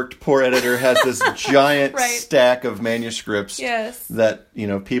overworked poor editor has this giant stack of manuscripts that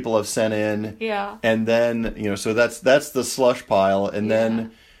people have sent in, and then so that's the slush pile, and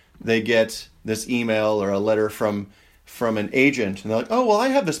then they get this email or a letter from an agent, and they're like, oh well, I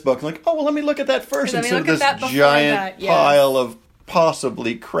have this book. I'm like, oh well, let me look at that first, instead of this giant pile of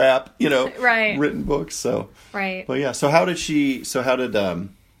possibly crap, written books. So but yeah, so how did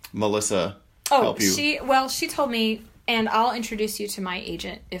Melissa help you? She told me, and I'll introduce you to my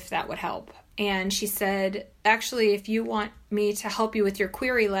agent if that would help. And she said, actually, if you want me to help you with your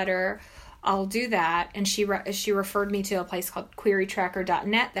query letter, I'll do that. And she referred me to a place called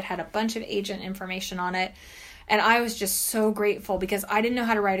querytracker.net that had a bunch of agent information on it. And I was just so grateful because I didn't know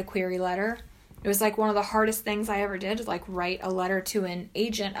how to write a query letter. It was like one of the hardest things I ever did, like write a letter to an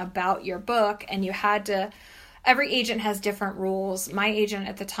agent about your book. And you had to, every agent has different rules. My agent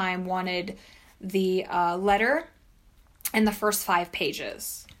at the time wanted the letter and the first 5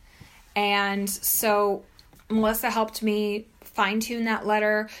 pages. And so Melissa helped me fine-tune that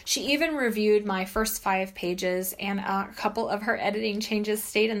letter. She even reviewed my first 5 pages, and a couple of her editing changes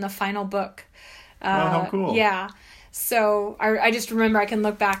stayed in the final book. How cool. Yeah. So I just remember I can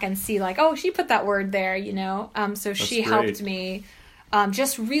look back and see like, oh, she put that word there, So she helped me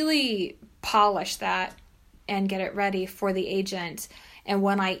just really polish that and get it ready for the agent. And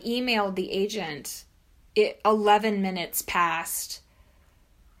when I emailed the agent, 11 minutes passed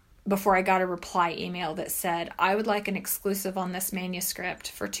before I got a reply email that said, I would like an exclusive on this manuscript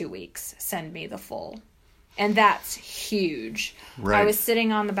for 2 weeks. Send me the full. And that's huge. Right. I was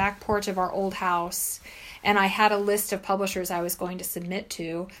sitting on the back porch of our old house, and I had a list of publishers I was going to submit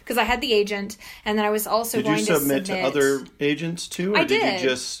to, because I had the agent, and then I was also going to submit... Did you submit to other agents too? Or I did. Did you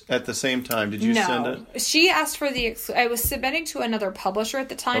just, at the same time, did you send it? She asked for I was submitting to another publisher at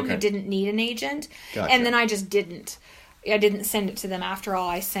the time who didn't need an agent, Gotcha. And then I just didn't. I didn't send it to them after all.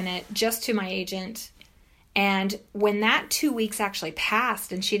 I sent it just to my agent, and when that 2 weeks actually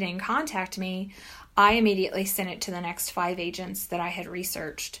passed and she didn't contact me, I immediately sent it to the next 5 agents that I had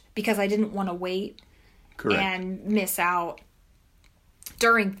researched because I didn't want to wait and miss out.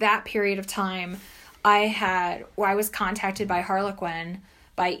 During that period of time, I was contacted by Harlequin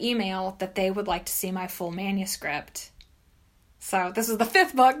by email that they would like to see my full manuscript. So this was the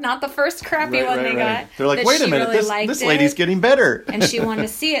 5th book, not the first crappy one they got. They're like, wait a minute, this lady's getting better. And she wanted to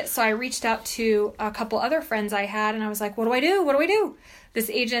see it. So I reached out to a couple other friends I had, and I was like, what do I do? What do I do? This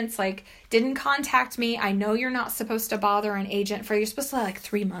agent's like, didn't contact me. I know you're not supposed to bother an agent you're supposed to let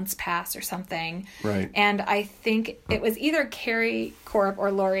 3 months pass or something. Right. And I think it was either Carrie Corp or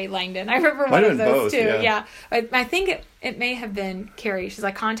Lori Langdon. I remember one of those both, two. Yeah. I think it may have been Carrie. She's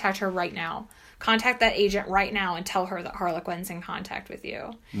like, contact her right now. Contact that agent right now and tell her that Harlequin's in contact with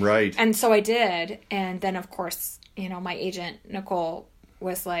you. Right. And so I did. And then, of course, my agent, Nicole,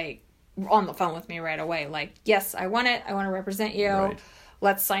 was like on the phone with me right away. Like, yes, I want it. I want to represent you. Right.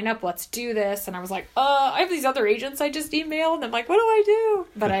 Let's sign up. Let's do this. And I was like, I have these other agents I just emailed. And I'm like, what do I do?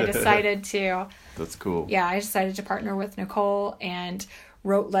 But I decided to. That's cool. Yeah, I decided to partner with Nicole and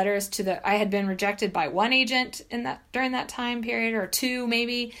wrote letters to I had been rejected by 1 agent during that time period, or 2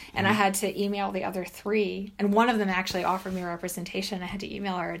 maybe, and I had to email the other 3, and one of them actually offered me representation. I had to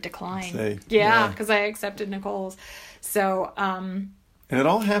email her a decline. Because I accepted Nicole's. So and it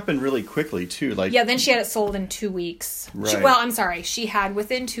all happened really quickly too. Then she had it sold in 2 weeks. Right. She had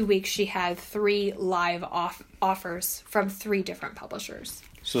within 2 weeks she had 3 live offers from 3 different publishers.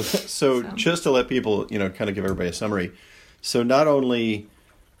 So just to let people kind of give everybody a summary. So not only,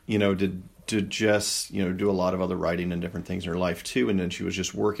 did Jess, do a lot of other writing and different things in her life too, and then she was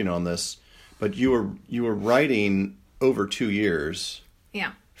just working on this, but you were writing over 2 years.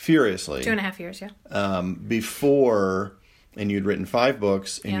 Yeah. Furiously. 2.5 years, yeah. Before, and you'd written 5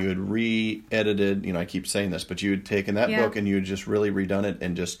 books, and you had re-edited, I keep saying this, but you had taken that book and you had just really redone it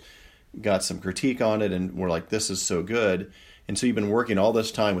and just got some critique on it, and were like, this is so good. And so you've been working all this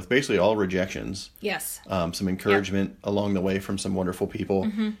time with basically all rejections. Yes. Some encouragement along the way from some wonderful people.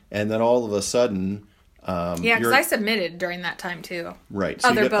 Mm-hmm. And then all of a sudden, Yeah, because I submitted during that time too. Right. So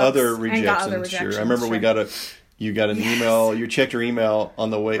you get other rejections. Sure. I remember you got an email. You checked your email on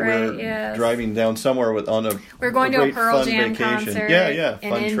the way. Right, we were driving down somewhere we're going to a Pearl Jam concert. Yeah, in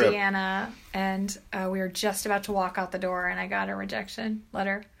fun Indiana, and we were just about to walk out the door, and I got a rejection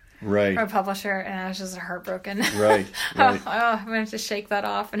letter. Right. From a publisher, and I was just heartbroken. Right. I'm going to have to shake that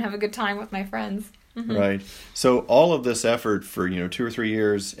off and have a good time with my friends. Mm-hmm. Right. So all of this effort for 2 or 3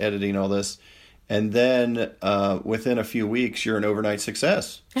 years editing all this. And then within a few weeks, you're an overnight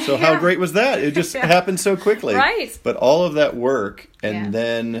success. So how great was that? It just happened so quickly. Right. But all of that work, and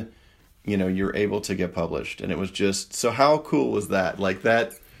then, you're able to get published. And it was just, so how cool was that? Like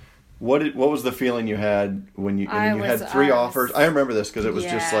that, what was the feeling you had when you had 3 offers? I remember this because it was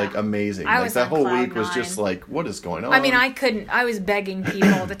just like amazing. Like that whole week was just like, what is going on? I mean, I was begging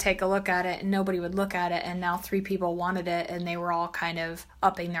people to take a look at it, and nobody would look at it. And now 3 people wanted it, and they were all kind of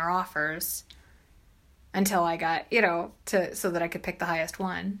upping their offers. Until I got, so that I could pick the highest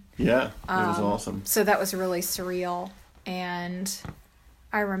one. Yeah, it was awesome. So that was really surreal. And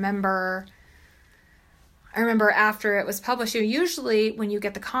I remember after it was published, usually when you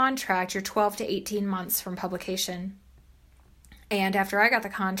get the contract, you're 12 to 18 months from publication. And after I got the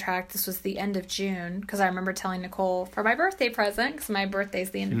contract, this was the end of June, because I remember telling Nicole for my birthday present, because my birthday's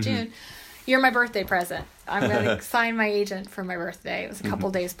the end of June, you're my birthday present. I'm going to sign my agent for my birthday. It was a couple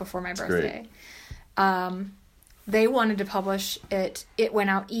days before my birthday. They wanted to publish it. It went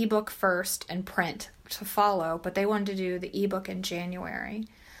out ebook first and print to follow, but they wanted to do the ebook in January.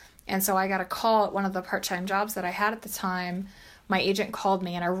 And so I got a call at one of the part-time jobs that I had at the time. My agent called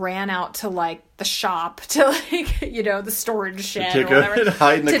me, and I ran out to the shop to the storage shed or whatever.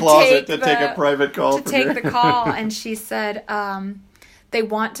 Hide in the closet to take a private call. To take the call, and she said they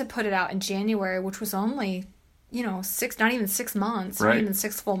want to put it out in January, which was only not even 6 months, not even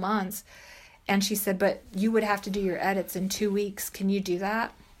 6 full months. And she said, but you would have to do your edits in 2 weeks. Can you do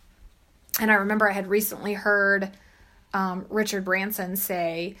that? And I remember I had recently heard Richard Branson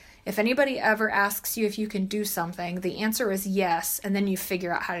say, if anybody ever asks you if you can do something, the answer is yes, and then you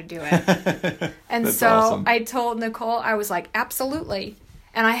figure out how to do it. And so awesome. I told Nicole, I was like, absolutely.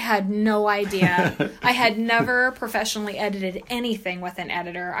 And I had no idea. I had never professionally edited anything with an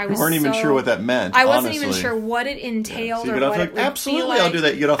editor. You weren't even sure what that meant. I wasn't even sure what it entailed or what it would absolutely, be like. I'll do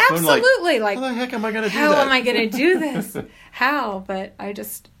that. You get off the phone absolutely, how the heck am I going to do that? How am I going to do this? How? But I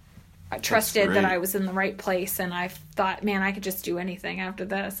trusted that I was in the right place, and I thought, man, I could just do anything after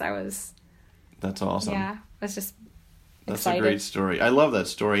this. That's awesome. Yeah, I was just That's excited. A great story. I love that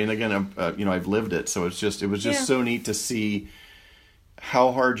story, and again, I've lived it, so it was just so neat to see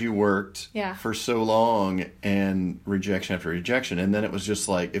how hard you worked for so long, and rejection after rejection. And then it was just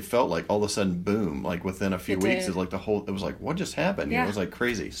like, it felt like all of a sudden, boom, like within a few weeks, it was like, what just happened? It was like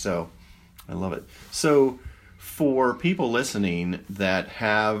crazy. So I love it. So for people listening that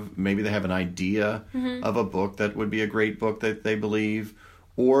maybe they have an idea of a book that would be a great book that they believe,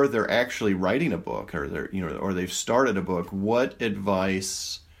 or they're actually writing a book, or or they've started a book, what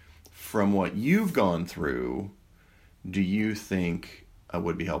advice from what you've gone through do you think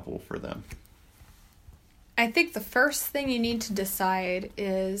would be helpful for them? I think the first thing you need to decide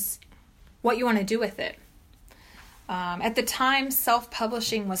is what you want to do with it. At the time,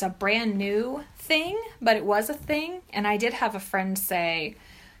 self-publishing was a brand new thing, but it was a thing. And I did have a friend say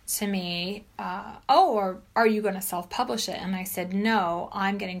to me, or are you going to self-publish it? And I said, no,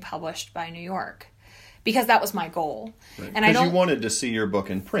 I'm getting published by New York. Because that was my goal. Right. And you wanted to see your book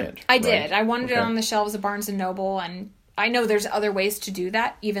in print. I did. I wanted it on the shelves of Barnes & Noble, and I know there's other ways to do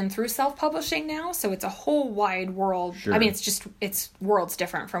that, even through self-publishing now. So it's a whole wide world. Sure. I mean, it's worlds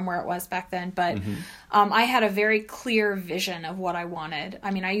different from where it was back then. But I had a very clear vision of what I wanted.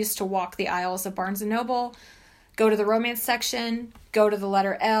 I mean, I used to walk the aisles of Barnes & Noble, go to the romance section, go to the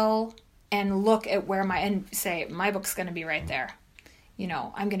letter L, and look at and say, my book's going to be right there.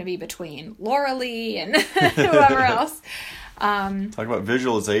 I'm going to be between Laura Lee and whoever else. Talk about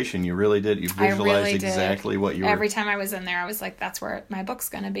visualization. You really did. You visualized exactly what you were. Every time I was in there, I was like, that's where my book's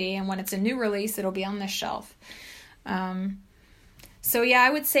going to be. And when it's a new release, it'll be on this shelf. So I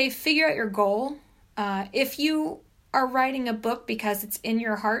would say figure out your goal. If you are writing a book because it's in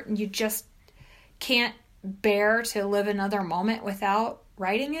your heart and you just can't bear to live another moment without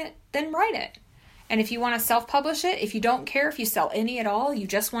writing it, then write it. And if you want to self-publish it, if you don't care if you sell any at all, you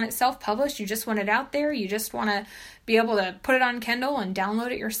just want it self-published, you just want it out there, you just want to be able to put it on Kindle and download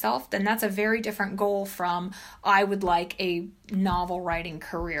it yourself, then that's a very different goal from, I would like a novel writing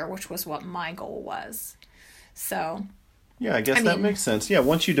career, which was what my goal was. So, yeah, I guess that makes sense. Yeah,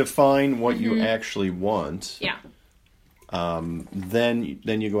 once you define what you actually want, then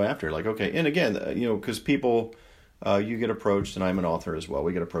you go after it. Like, okay, and again, because people, you get approached, and I'm an author as well.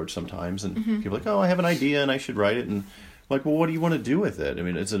 We get approached sometimes, and people are like, oh, I have an idea and I should write it, and I'm like, well, what do you want to do with it? I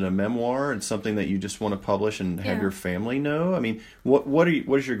mean, is it a memoir? It's something that you just want to publish and have your family know? I mean, what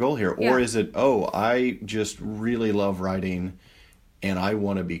is your goal here? Or is it, oh, I just really love writing, and I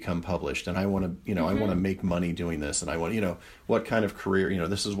want to become published, and I want to, I want to make money doing this, and I want, what kind of career,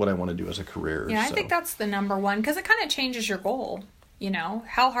 this is what I want to do as a career. Yeah, I think that's the number one, because it kind of changes your goal.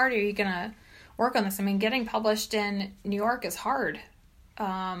 How hard are you going to work on this? I mean, getting published in New York is hard.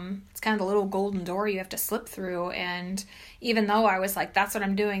 It's kind of the little golden door you have to slip through. And even though I was like, that's what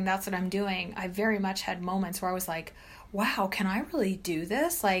I'm doing, I very much had moments where I was like, wow, can I really do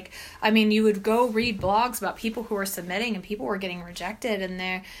this? Like, I mean, you would go read blogs about people who were submitting and people were getting rejected and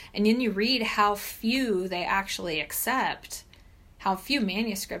then you read how few they actually accept, how few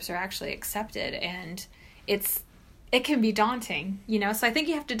manuscripts are actually accepted. And it can be daunting, so I think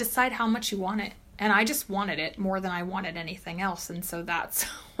you have to decide how much you want it. And I just wanted it more than I wanted anything else. And so that's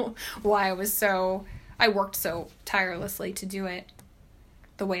why I worked so tirelessly to do it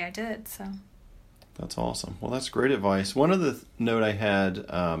the way I did. So that's awesome. Well, that's great advice. One other note I had,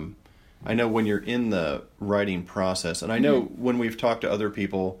 I know when you're in the writing process, and I know when we've talked to other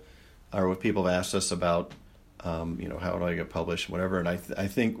people, or when people have asked us about, how do I get published, whatever. And I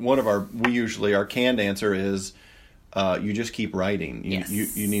think our canned answer is, you just keep writing.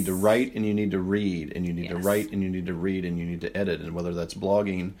 You need to write, and you need to read, and you need to write, and you need to read, and you need to edit, and whether that's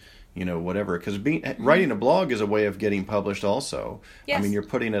blogging, whatever. Because writing a blog is a way of getting published also. Yes. I mean, you're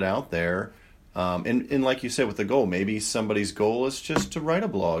putting it out there. And like you said, with the goal, maybe somebody's goal is just to write a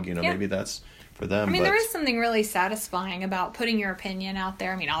blog. Maybe that's for them. I mean, there is something really satisfying about putting your opinion out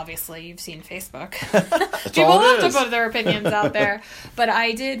there. I mean, obviously, you've seen Facebook. People love to put their opinions out there. But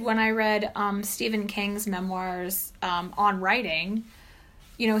I did, when I read Stephen King's memoirs on writing,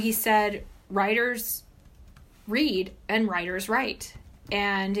 he said, writers read and writers write.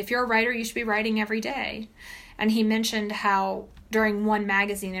 And if you're a writer, you should be writing every day. And he mentioned how during one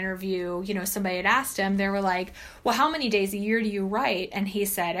magazine interview, somebody had asked him, they were like, well, how many days a year do you write? And he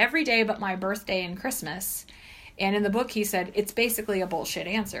said, every day but my birthday and Christmas. And in the book, he said, it's basically a bullshit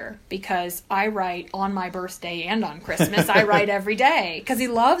answer because I write on my birthday and on Christmas. I write every day because he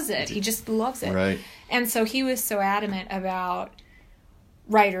loves it. He just loves it. Right. And so he was so adamant about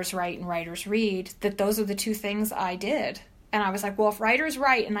writers write and writers read that those are the two things I did. And I was like, well, if writers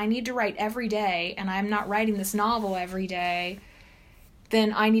write and I need to write every day and I'm not writing this novel every day,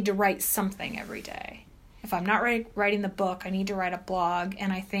 then I need to write something every day. If I'm not writing the book, I need to write a blog.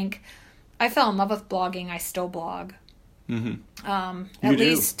 And I think I fell in love with blogging. I still blog. Mm-hmm. At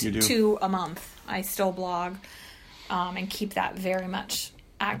least 2 a month. I still blog and keep that very much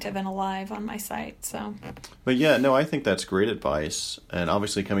active and alive on my site. So, but yeah, no, I think that's great advice. And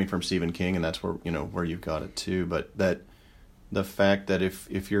obviously coming from Stephen King, and that's where where you've got it too. But that the fact that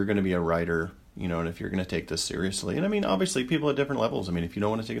if you're going to be a writer, and if you're going to take this seriously, and I mean, obviously people at different levels. I mean, if you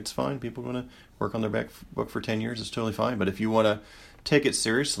don't want to take it, it's fine. People want to work on their book for 10 years, it's totally fine. But if you want to take it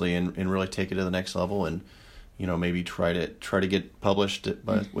seriously and really take it to the next level and, maybe try to get published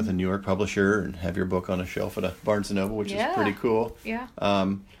with a New York publisher and have your book on a shelf at a Barnes & Noble, which is pretty cool. Yeah.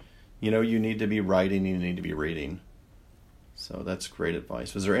 You need to be writing, you need to be reading. So that's great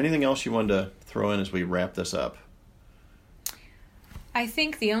advice. Was there anything else you wanted to throw in as we wrap this up? I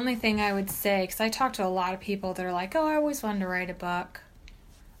think the only thing I would say, because I talk to a lot of people that are like, oh, I always wanted to write a book.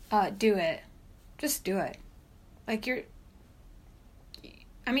 Do it. Just do it.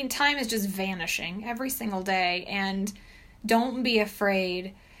 Time is just vanishing every single day, and don't be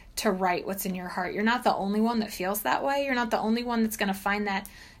afraid to write what's in your heart. You're not the only one that feels that way. You're not the only one that's going to find that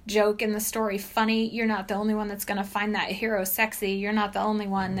joke in the story funny. You're not the only one that's going to find that hero sexy. You're not the only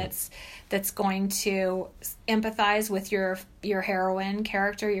one that's going to empathize with your heroine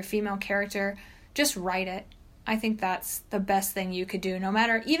character, your female character. Just write it. I think that's the best thing you could do, no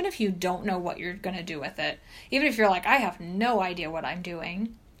matter, even if you don't know what you're going to do with it. Even if you're like, I have no idea what I'm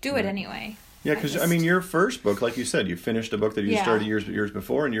doing, do it anyway. Yeah, because, your first book, like you said, you finished a book that you started years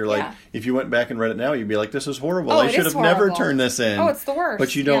before, and you're like, if you went back and read it now, you'd be like, this is horrible. I should have never turned this in. Oh, it's the worst.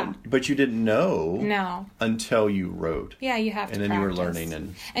 But you didn't know until you wrote. Yeah, you have to and then practice. You were learning.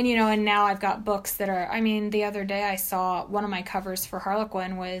 And and now I've got books that are, the other day I saw one of my covers for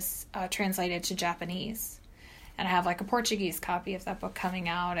Harlequin was translated to Japanese. And I have a Portuguese copy of that book coming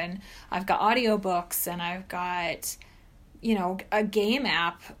out, and I've got audiobooks, and I've got a game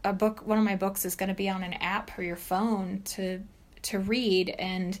app. One of my books is going to be on an app for your phone to read,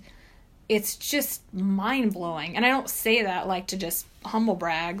 and it's just mind blowing. And I don't say that to just humble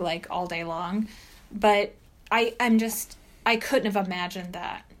brag all day long, but I'm just I couldn't have imagined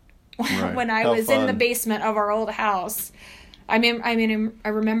that Right. when I How was fun. in the basement of our old house. I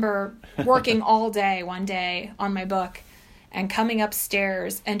remember working all day one day on my book and coming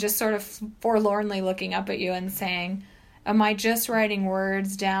upstairs and just sort of forlornly looking up at you and saying, am I just writing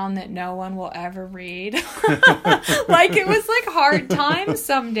words down that no one will ever read? Like, it was like hard times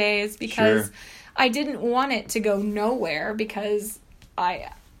some days because Sure. I didn't want it to go nowhere because I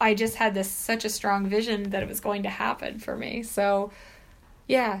just had such a strong vision that it was going to happen for me. So,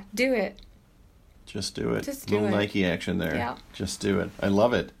 yeah, do it. Just do it. Just do Little it. Nike action there. Yeah. Just do it. I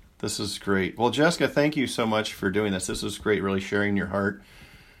love it. This is great. Well, Jessica, thank you so much for doing this. This was great, really sharing your heart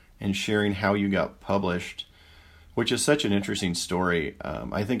and sharing how you got published, which is such an interesting story.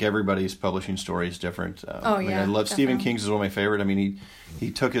 I think everybody's publishing story is different. I love Stephen definitely. King's is one of my favorite. I mean,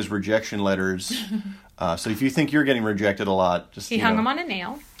 he took his rejection letters. So if you think you're getting rejected a lot, just He hung them on a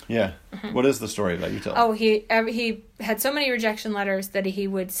nail. Yeah. What is the story that you tell? Oh, he had so many rejection letters that he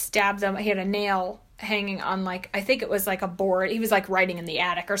would stab them. He had a nail hanging on, like, I think it was like a board. He was like writing in the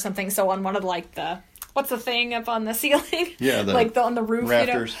attic or something. So on one of what's the thing up on the ceiling? Yeah, on the roof,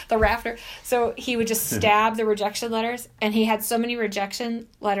 rafters. the rafter. So he would just stab the rejection letters, and he had so many rejection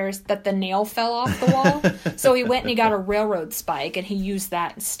letters that the nail fell off the wall. So he went and he got a railroad spike, and he used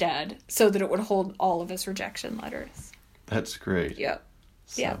that instead so that it would hold all of his rejection letters. That's great. Yep.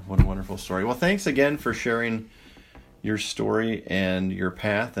 So, Yeah. what a wonderful story. Well, thanks again for sharing your story and your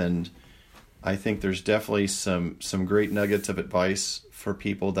path. And I think there's definitely some great nuggets of advice for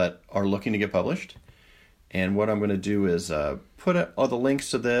people that are looking to get published. And what I'm going to do is put all the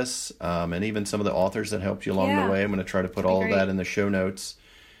links to this and even some of the authors that helped you along the way. I'm going to try to put all of that in the show notes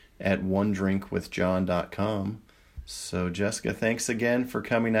at onedrinkwithjohn.com. So, Jessica, thanks again for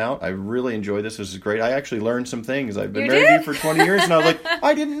coming out. I really enjoyed this. This is great. I actually learned some things. I've been married to you for 20 years, and I was like,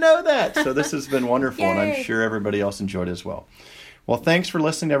 I didn't know that. So this has been wonderful, and I'm Yay. sure everybody else enjoyed it as well. Well, thanks for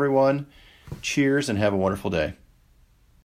listening, everyone. Cheers, and have a wonderful day.